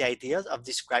 The idea of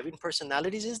describing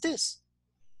personalities is this.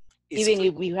 Even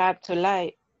if we have to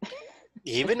lie.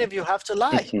 Even if you have to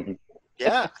lie.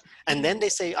 Yeah. And then they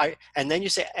say, and then you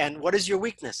say, and what is your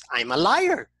weakness? I'm a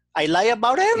liar. I lie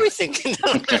about everything.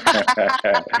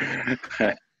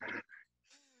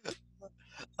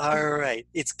 All right.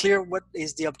 It's clear what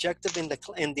is the objective in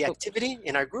the activity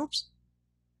in our groups?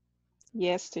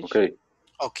 Yes, teacher. Okay.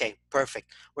 Okay,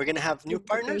 perfect. We're going to have new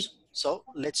partners. So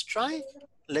let's try.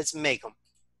 Let's make them.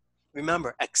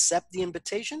 Remember, accept the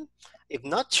invitation. If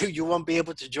not, you won't be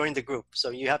able to join the group.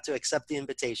 So you have to accept the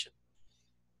invitation.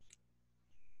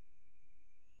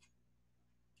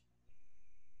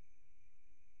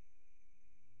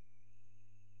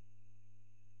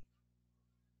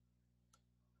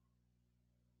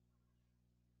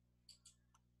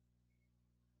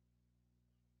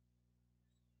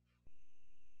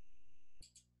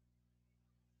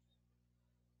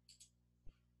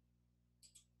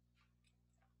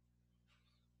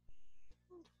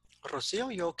 Rocio,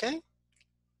 you okay?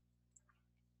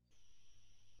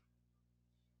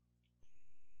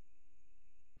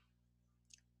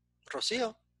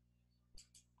 Rocio?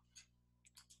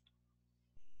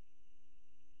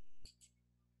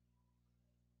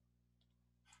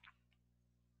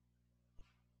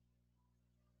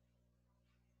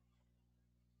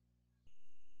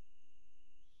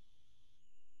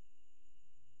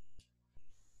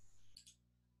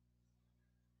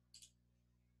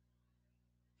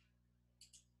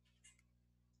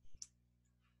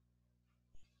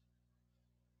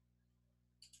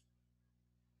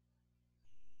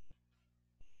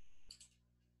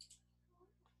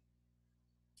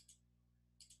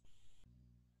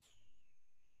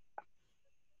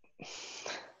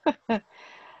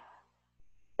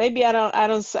 Maybe I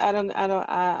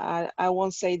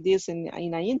won't say this in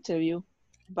an interview,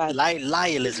 but lie,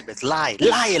 Elizabeth, lie,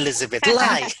 Elizabeth,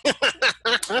 lie.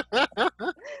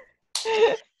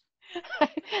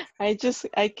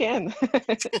 I can.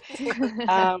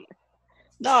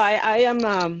 No, I am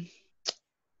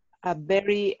a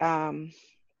very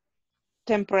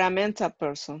temperamental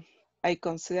person. I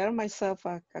consider myself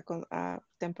a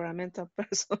temperamental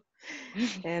person,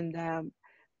 and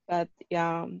but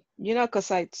you know, because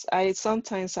I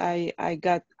sometimes I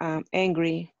got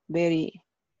angry very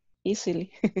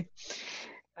easily,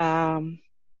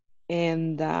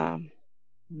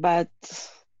 but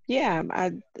yeah,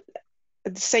 at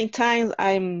the same time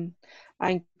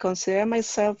I consider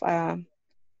myself a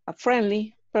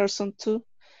friendly person too.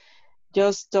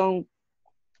 Just don't,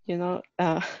 you know.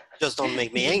 Just don't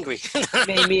make me angry.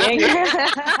 Make me angry.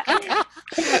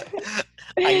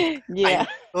 Yeah.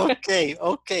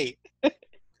 Okay.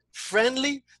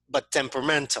 friendly, but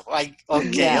temperamental. Okay.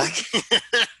 Yeah. Okay.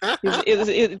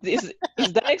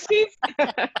 Is that exist?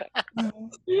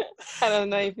 I don't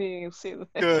know if you see that.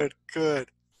 Good, good.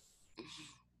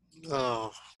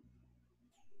 Oh,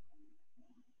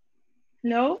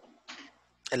 Hello?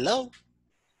 hello.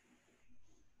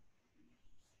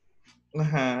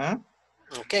 Uh-huh.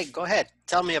 Okay, go ahead.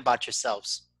 Tell me about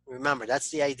yourselves. Remember, that's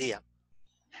the idea.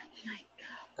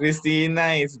 Christina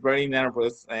is very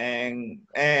nervous and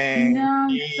No,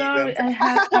 I'm sorry. I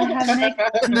have make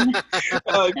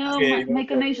no, okay, my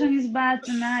connection is bad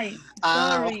tonight.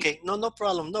 Sorry. Okay. No, no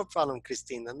problem. No problem,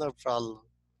 Christina. No problem.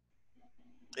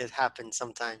 It happens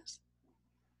sometimes.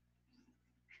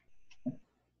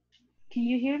 Can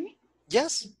you hear me?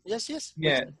 Yes, yes, yes.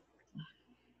 Yeah.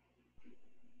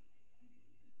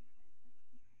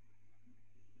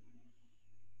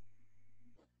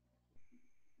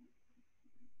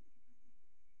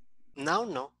 Now,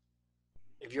 no.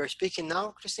 If you're speaking now,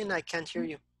 Christina, I can't hear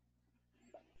you.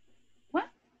 What?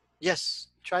 Yes,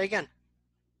 try again.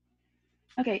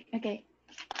 Okay, okay.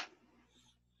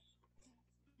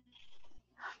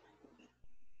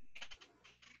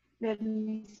 Let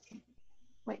me see.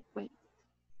 Wait.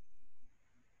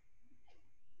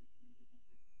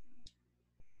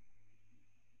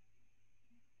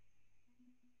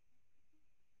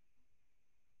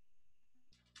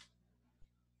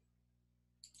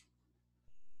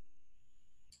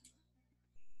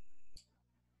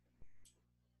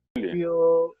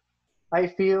 I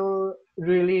feel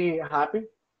really happy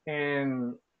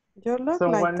and You look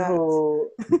someone like that. who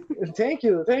thank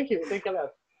you a lot.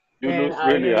 You And look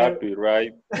really happy,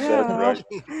 right? That's Yeah. right.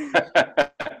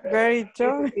 Very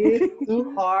joy. It's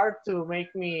too hard to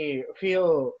make me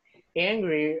feel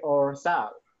angry or sad.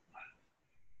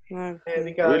 Okay.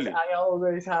 Because Really? I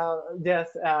always have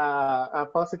just a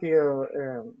positive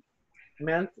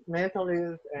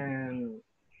mentalist and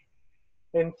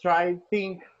try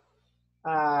think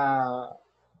uh,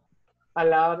 a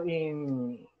lot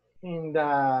in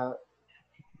the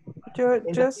You in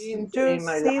the just things you in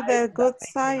my see life the that good make me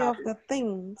side of happy. the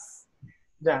things.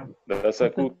 Yeah. That's a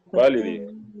good quality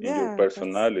in your Yeah,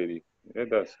 personality. Yeah,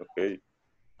 that's okay.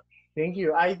 Thank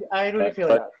you. I really feel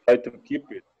Try, that. try to keep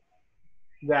it.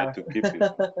 Try Yeah. to keep it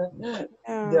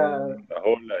Yeah. the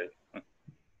whole life.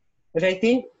 And I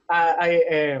think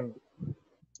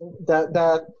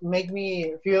that make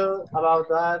me feel about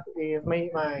that is my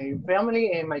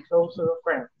family and my closer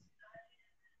friends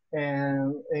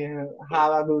and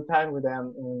have a good time with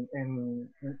them and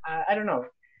I don't know.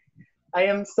 I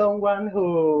am someone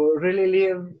who really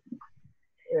live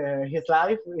his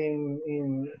life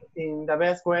in the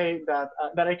best way that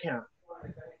I can.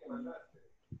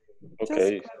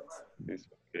 Okay, it's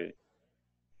okay.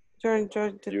 You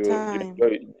enjoy the You time.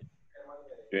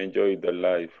 enjoy the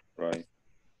life, right?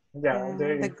 Yeah,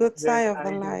 The good side of I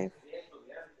the do. life.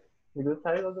 The good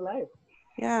side of the life.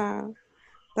 Yeah,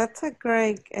 that's a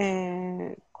great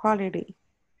quality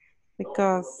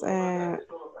because Yeah.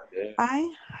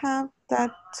 I have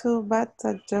that too, but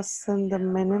just in the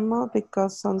minimal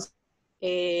because some.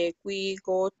 We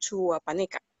go to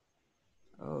Apaneca.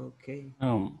 Okay.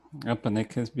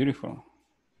 Apaneca is beautiful.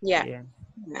 Yeah, yeah,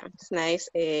 it's nice.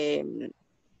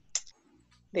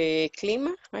 The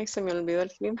clima, ay, se me olvidó el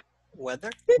clima.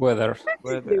 Weather? Weather.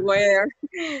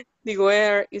 The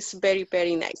weather is very,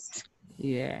 very nice.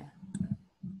 Yeah.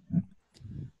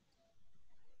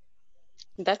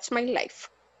 That's my life.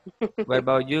 What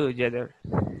about you, Jeder?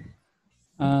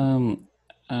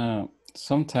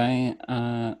 Sometimes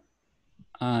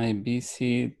I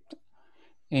visit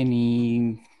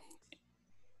any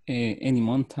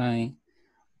mountain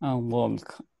and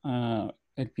walk El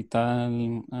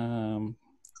Pital,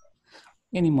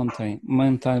 any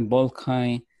mountain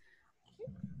volcano.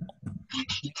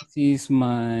 This is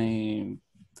my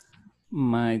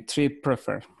trip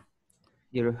prefer.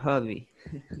 Your hobby.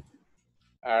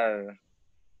 are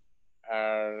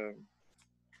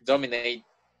dominate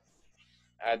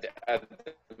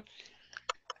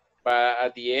but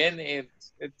at the end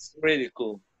it's really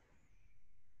cool.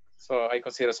 So I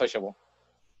consider sociable.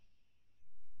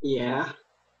 Yeah.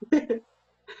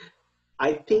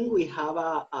 I think we have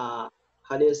a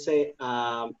how do you say,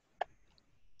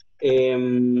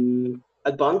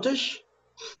 advantage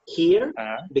here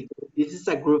because this is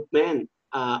a group man,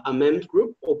 a men's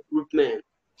group of group men.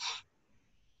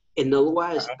 And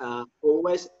otherwise,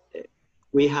 always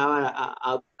we have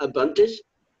a advantage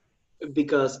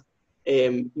because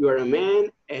you are a man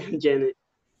and Jen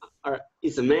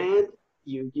is a man.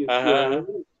 You are a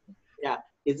woman. Yeah,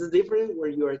 it's different where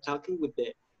you are talking with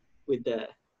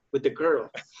the girl.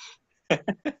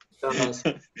 Because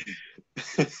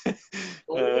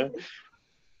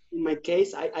In my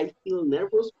case, I feel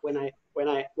nervous when I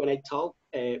talk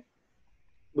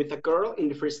with a girl in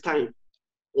the first time,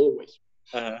 always.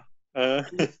 In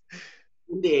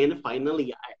the end,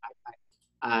 finally,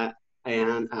 I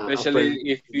am Especially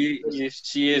if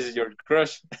she is your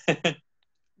crush.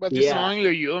 But it's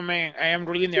only you, man. I am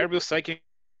really nervous. I can.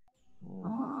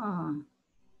 Oh.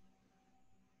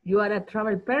 You are a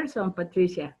travel person,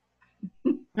 Patricia.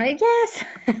 Yes.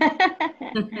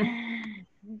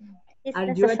 It's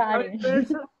Are you a travel necessary.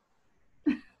 person?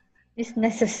 It's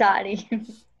necessary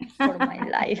for my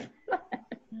life.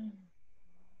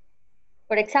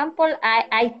 For example,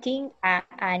 I think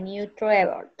a new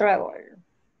travel.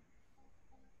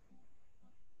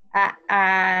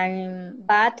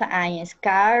 But I'm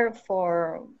scared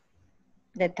for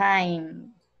the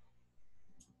time.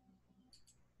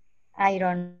 I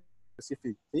don't.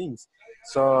 Specific things.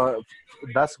 So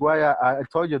that's why I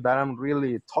told you that I'm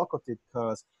really talkative,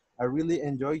 because I really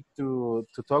enjoy to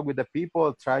talk with the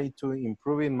people, try to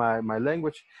improve in my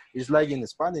language. It's like in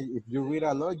Spanish, if you read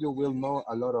a lot, you will know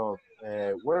a lot of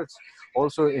words.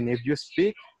 Also, and if you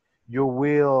speak, you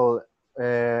will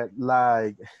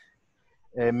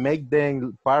make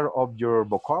them part of your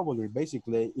vocabulary,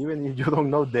 basically, even if you don't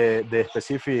know the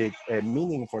specific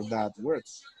meaning for that word.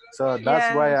 So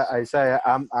that's why I say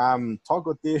I'm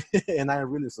talkative and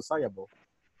I'm really sociable.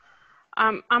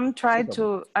 I'm trying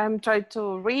to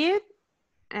read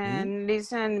and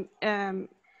listen,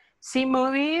 see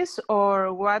movies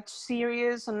or watch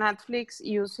series on Netflix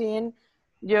using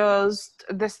just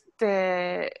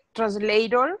the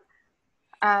translator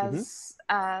as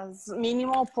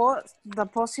minimal the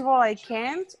possible I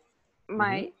can.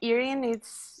 My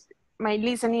my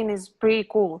listening is pretty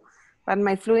cool, but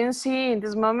my fluency in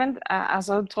this moment, as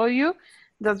I told you,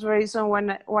 that's the reason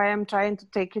why I'm trying to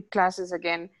take classes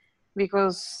again,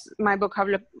 because my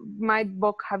vocabulary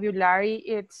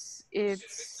it's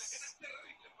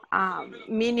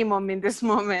minimum in this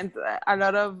moment. A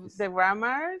lot of the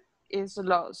grammar is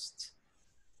lost.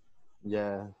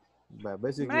 Yeah, but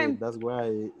basically that's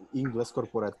why Ingles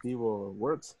Corporativo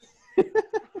works.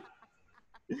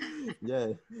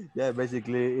 yeah,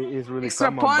 basically it's really Extra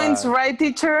common. points, right,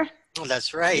 teacher?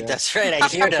 That's right. Yeah. That's right. I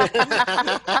hear that.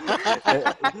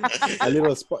 a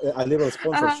little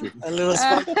sponsorship. A little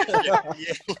sponsorship.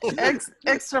 Yeah.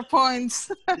 Extra points.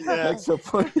 Yeah. Extra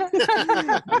points.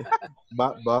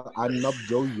 but I'm not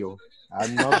Jojo.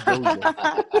 I'm not Jojo.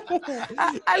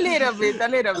 a little bit. A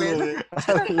little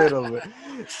bit.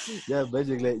 Yeah,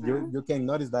 basically, you can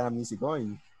notice that I'm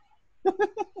easygoing.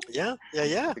 Yeah,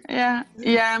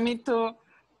 me too.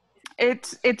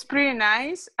 It's pretty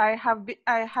nice. I have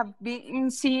been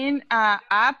seeing an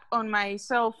app on my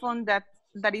cell phone that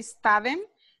is Tadem.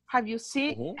 Have you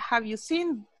seen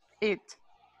it?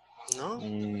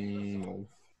 No.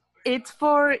 It's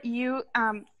for you.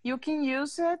 You can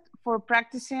use it for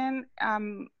practicing.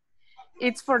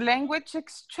 It's for language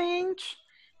exchange.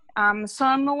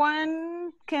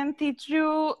 Someone can teach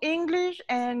you English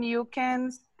and you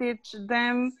can teach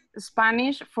them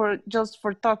Spanish just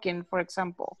for talking, for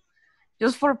example,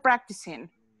 just for practicing.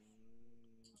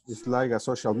 It's like a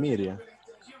social media.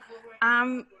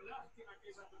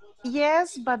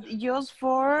 Yes, but just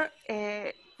for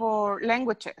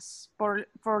languages, for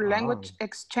language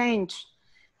exchange.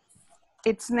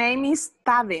 Its name is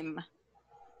Tadem.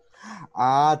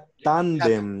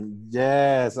 Tandem.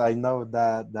 Yes, I know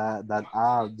that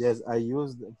app. Yes, I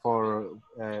used for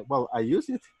I use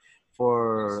it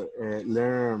for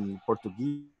learn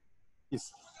Portuguese.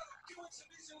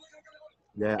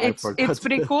 Yeah, I forgot. It's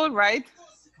pretty cool, right?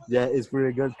 Yeah, it's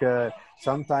pretty good because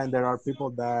sometimes there are people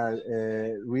that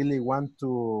really want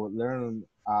to learn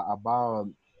about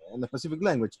a specific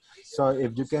language. So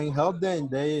if you can help them,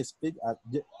 they speak at.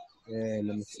 Let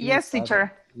me see. Yes,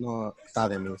 teacher. No,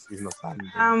 Tandem is not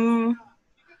Tandem.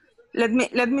 Let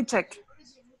me check.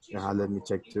 Let me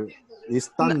check too. It's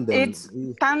Tandem. It's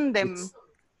Tandem. It's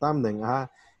Tandem.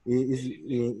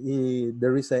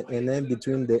 There is an N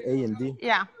between the A and D.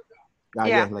 Yeah.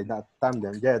 Yeah, like that.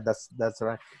 Tandem. Yeah, that's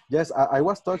right. Yes, I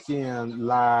was talking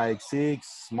like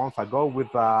 6 months ago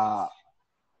with a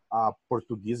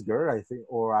Portuguese girl, I think,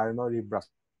 or I don't know if Brazil.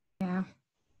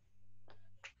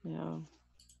 Yeah.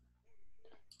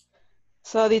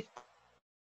 So the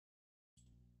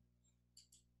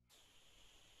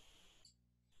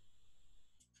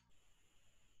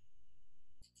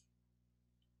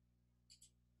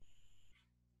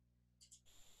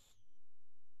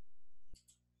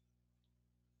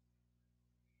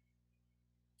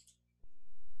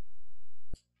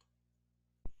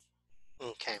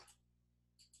Okay.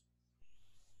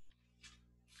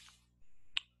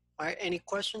 All right, any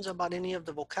questions about any of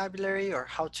the vocabulary or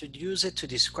how to use it to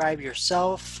describe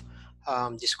yourself,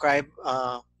 describe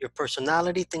your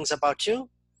personality, things about you?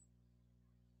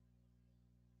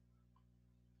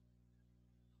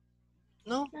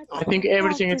 No? I think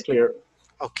everything is clear.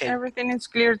 Okay. Everything is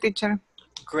clear, teacher.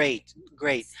 Great,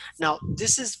 great. Now,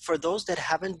 this is for those that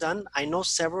haven't done. I know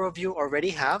several of you already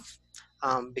have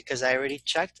because I already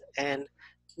checked, and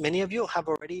many of you have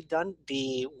already done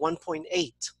the 1.8,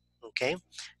 okay?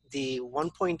 The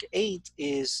 1.8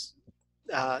 is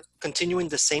continuing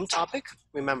the same topic.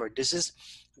 Remember, this is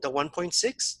the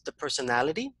 1.6, the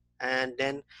personality, and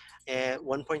then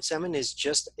 1.7 is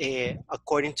just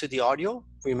according to the audio.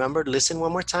 Remember, listen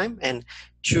one more time and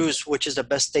choose which is the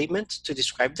best statement to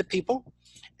describe the people.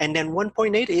 And then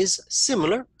 1.8 is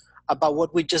similar about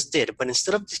what we just did, but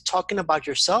instead of talking about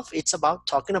yourself, it's about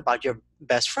talking about your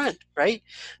best friend, right?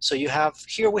 So you have,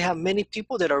 here we have many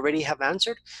people that already have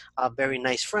answered. A very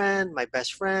nice friend, my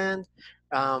best friend,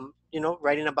 you know,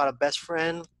 writing about a best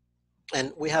friend.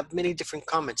 And we have many different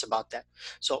comments about that.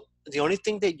 So the only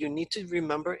thing that you need to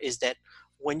remember is that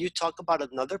when you talk about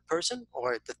another person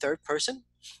or the third person,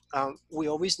 we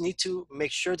always need to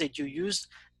make sure that you use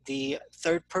the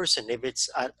third person if it's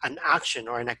an action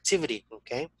or an activity,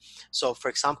 okay? So for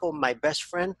example, my best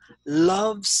friend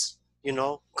loves, you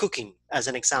know, cooking as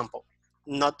an example.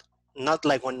 Not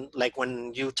like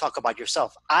when you talk about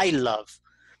yourself, I love,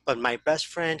 but my best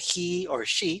friend, he or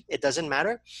she, it doesn't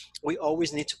matter. We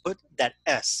always need to put that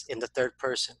S in the third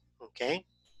person, okay?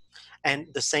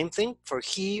 And the same thing for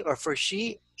he or for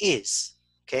she is,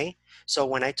 okay? So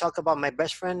when I talk about my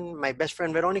best friend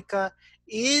Veronica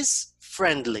is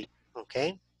friendly,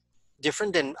 okay?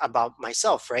 Different than about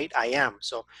myself, right? I am.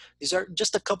 So these are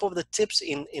just a couple of the tips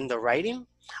in the writing.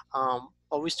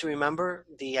 Always to remember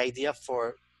the idea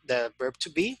for the verb to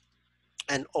be,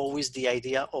 and always the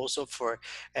idea also for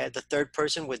the third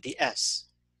person with the S.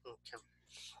 Okay.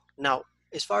 Now,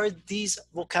 as far as these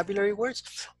vocabulary words,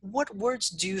 what words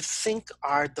do you think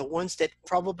are the ones that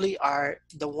probably are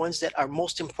the ones that are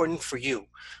most important for you,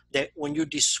 that when you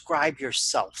describe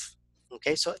yourself?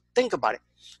 Okay, so think about it,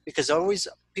 because always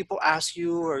people ask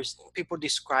you or people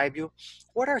describe you.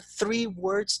 What are 3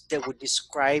 words that would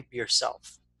describe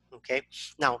yourself? Okay,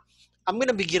 now I'm going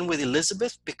to begin with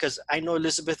Elizabeth because I know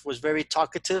Elizabeth was very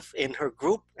talkative in her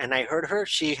group and I heard her.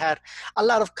 She had a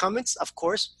lot of comments, of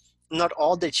course, not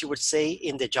all that she would say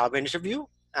in the job interview.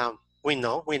 We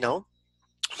know.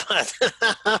 But,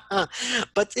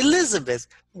 but Elizabeth,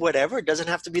 whatever, it doesn't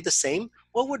have to be the same.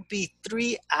 What would be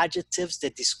 3 adjectives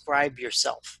that describe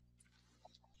yourself?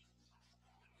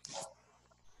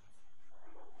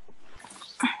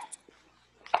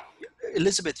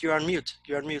 Elizabeth, you're on mute.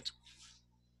 You're on mute.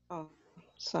 Oh,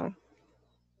 sorry.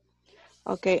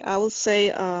 Okay, I will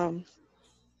say,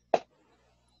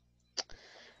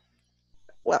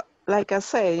 well, like I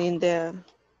say in the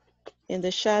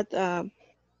chat,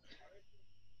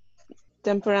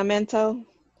 temperamental,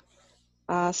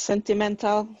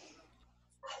 sentimental,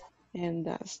 and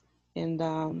I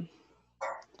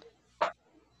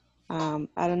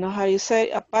don't know how you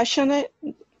say, passionate.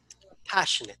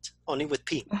 Passionate, only with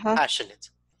P. Passionate.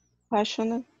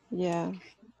 Passionate, yeah.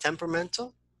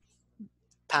 Temperamental,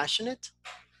 passionate.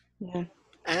 Yeah.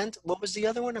 And what was the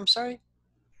other one? I'm sorry.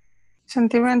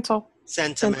 Sentimental.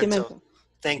 Sentimental.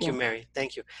 Thank you, Yeah. Mary.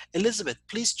 Thank you. Elizabeth,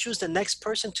 please choose the next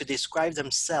person to describe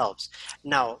themselves.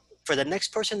 Now, for the next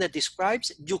person that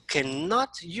describes, you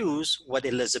cannot use what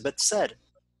Elizabeth said.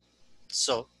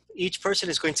 So each person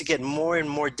is going to get more and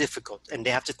more difficult, and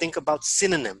they have to think about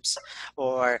synonyms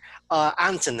or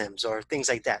antonyms or things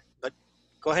like that. But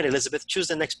go ahead, Elizabeth, choose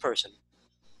the next person.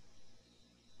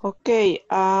 Okay,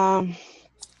 I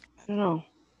don't know.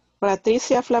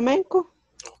 Patricia Flamenco.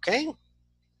 Okay.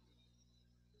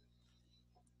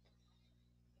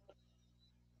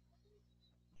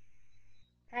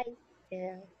 Hi.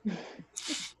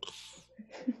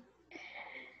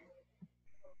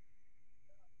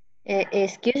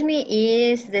 Excuse me,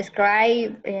 is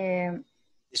describe.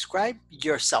 Describe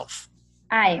yourself.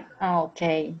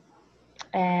 Okay.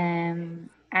 I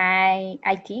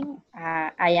think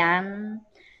I am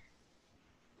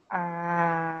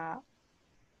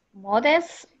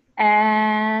modest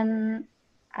and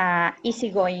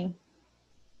easygoing.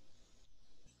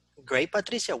 Great,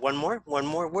 Patricia. One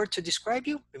more word to describe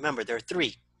you. Remember, there are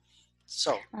 3.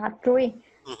 So 3.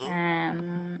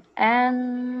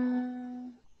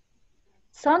 And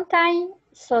sometimes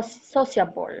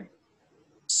sociable.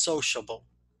 Sociable.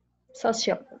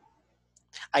 Sociable.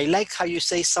 I like how you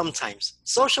say sometimes.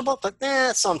 Sociable, but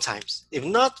sometimes. If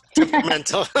not,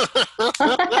 temperamental.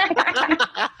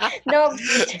 No.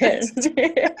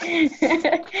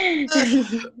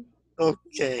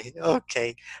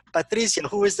 Okay. Patricia,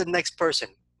 who is the next person?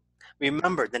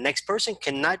 Remember, the next person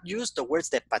cannot use the words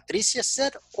that Patricia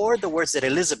said or the words that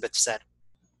Elizabeth said.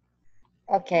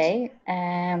 Okay.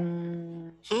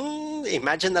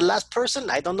 Imagine the last person.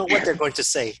 I don't know what they're going to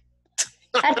say.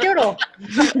 Arturo.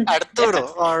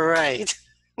 Arturo, all right.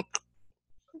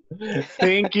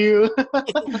 Thank you.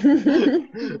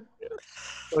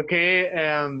 Okay,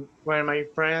 when my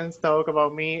friends talk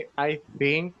about me, I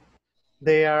think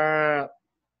they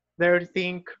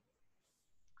think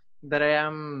that I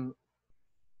am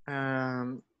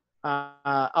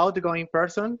outgoing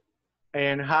person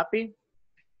and happy,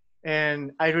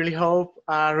 and I really hope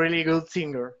a really good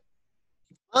singer.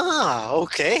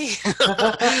 Okay.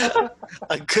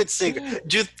 A good singer.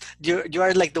 You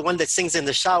are like the one that sings in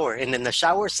the shower, and in the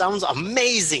shower sounds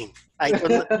amazing. I don't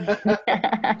know.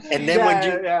 And then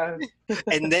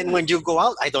and then when you go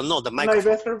out, I don't know, the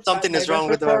microphone. Something is wrong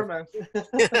with the.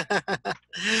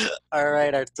 All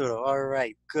right, Arturo. All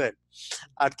right, good.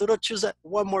 Arturo, choose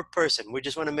one more person. We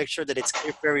just want to make sure that it's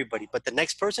clear for everybody. But the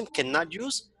next person cannot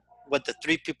use what the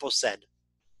three people said.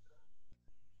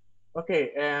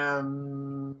 Okay,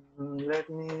 let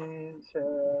me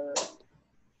share.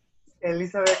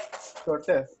 Elizabeth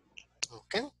Cortez.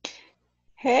 Okay.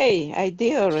 Hey, I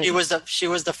did already. She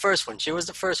was the first one. She was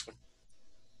the first one.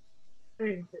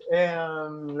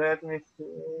 Let me see.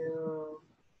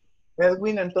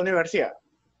 Edwin Antonio Garcia.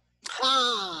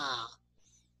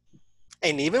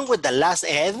 And even with the last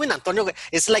Edwin Antonio,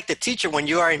 it's like the teacher when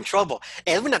you are in trouble.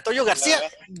 Edwin Antonio Garcia,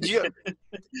 you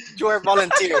are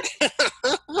volunteered.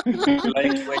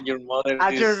 Like when your mother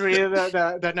I just read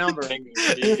the number.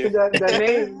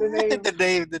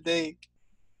 the name.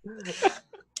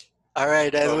 All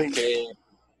right, Edwin.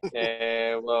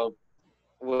 Okay.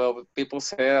 Well, people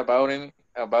say about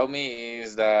me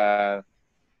is that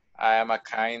I am a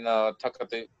kind of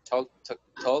talkative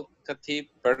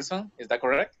person. Is that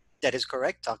correct? That is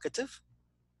correct. Talkative.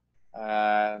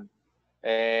 And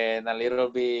a little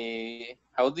bit.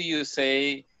 How do you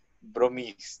say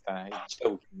bromista?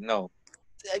 Joke? No.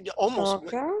 Almost.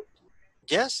 Okay.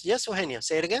 Yes, Eugenia.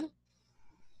 Say it again.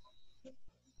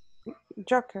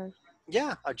 Joker.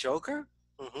 Yeah, a joker.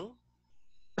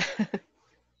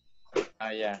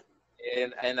 Yeah,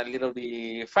 and a little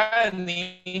bit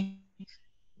funny.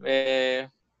 Yeah,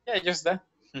 just that.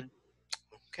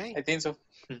 Okay. I think so.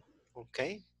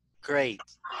 Okay, great.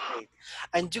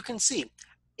 And you can see,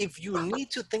 if you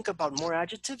need to think about more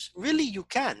adjectives, really you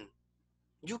can.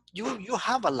 You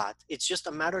have a lot. It's just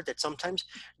a matter that sometimes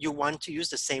you want to use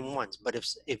the same ones. But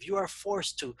if you are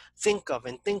forced to think of,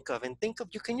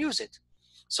 you can use it.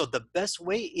 So the best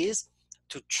way is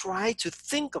to try to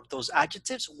think of those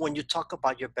adjectives when you talk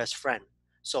about your best friend.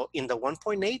 So in the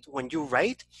 1.8, when you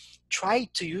write, try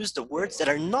to use the words that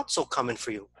are not so common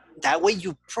for you. That way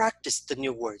you practice the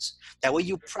new words. That way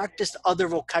you practice other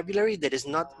vocabulary that is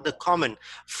not the common.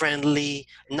 Friendly,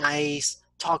 nice,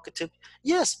 talkative.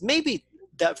 Yes, maybe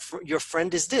your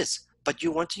friend is this, but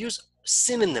you want to use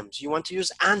synonyms. You want to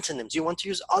use antonyms. You want to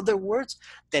use other words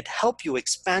that help you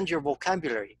expand your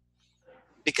vocabulary.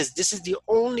 Because this is the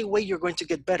only way you're going to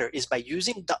get better is by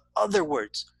using the other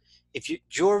words. If you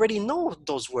already know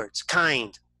those words,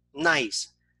 kind,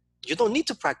 nice, you don't need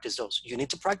to practice those. You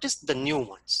need to practice the new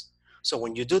ones. So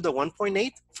when you do the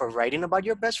 1.8 for writing about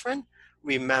your best friend,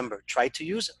 remember, try to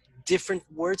use different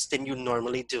words than you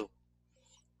normally do.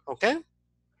 Okay?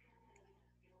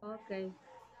 Okay.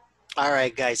 All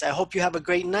right, guys. I hope you have a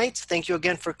great night. Thank you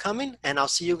again for coming, and I'll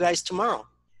see you guys tomorrow.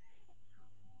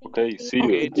 Okay, see you.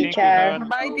 Okay, teacher.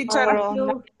 Bye, teacher.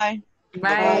 Bye.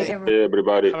 Bye. Hey,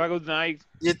 everybody. Have a good night.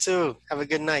 You too. Have a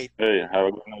good night. Hey, have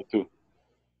a good night too.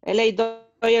 LA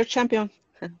Dodgers champion.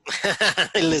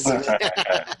 Elizabeth.